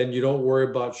 then you don't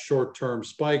worry about short-term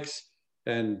spikes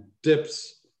and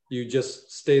dips. You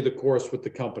just stay the course with the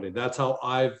company. That's how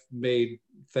I've made,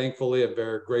 thankfully, I'm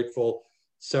very grateful,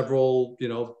 several,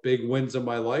 big wins in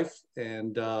my life.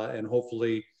 And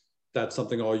hopefully that's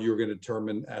something all you're going to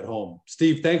determine at home.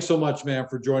 Steve, thanks so much, man,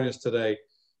 for joining us today.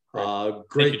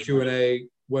 Great Q&A.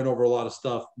 Went over a lot of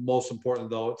stuff. Most important,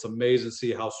 though, it's amazing to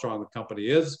see how strong the company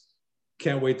is.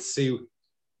 Can't wait to see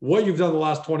what you've done the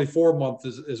last 24 months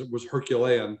was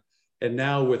Herculean. And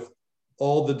now with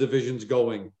all the divisions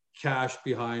going, cash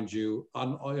behind you,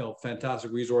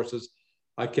 fantastic resources.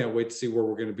 I can't wait to see where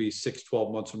we're going to be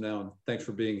 6-12 months from now. And thanks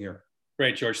for being here.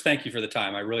 Great, George. Thank you for the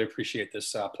time. I really appreciate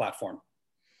this platform.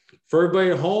 For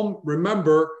everybody at home,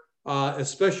 remember,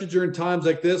 especially during times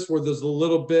like this where there's a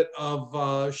little bit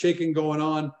of shaking going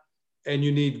on and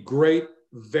you need great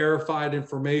verified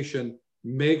information,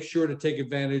 make sure to take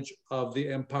advantage of the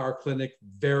Empower Clinic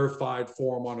verified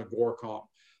forum on Agoracom.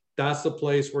 That's the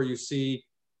place where you see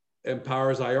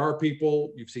Empower's IR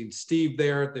people. You've seen Steve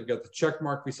there. They've got the check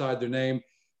mark beside their name.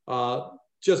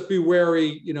 Just be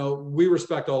wary. We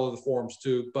respect all of the forums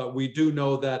too, but we do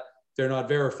know that they're not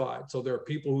verified. So there are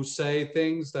people who say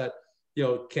things that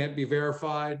can't be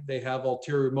verified. They have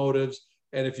ulterior motives.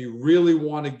 And if you really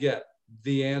want to get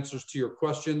the answers to your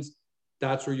questions,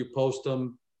 that's where you post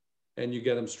them and you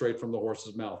get them straight from the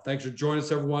horse's mouth. Thanks for joining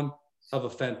us, everyone. Have a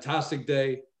fantastic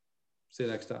day. See you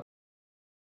next time.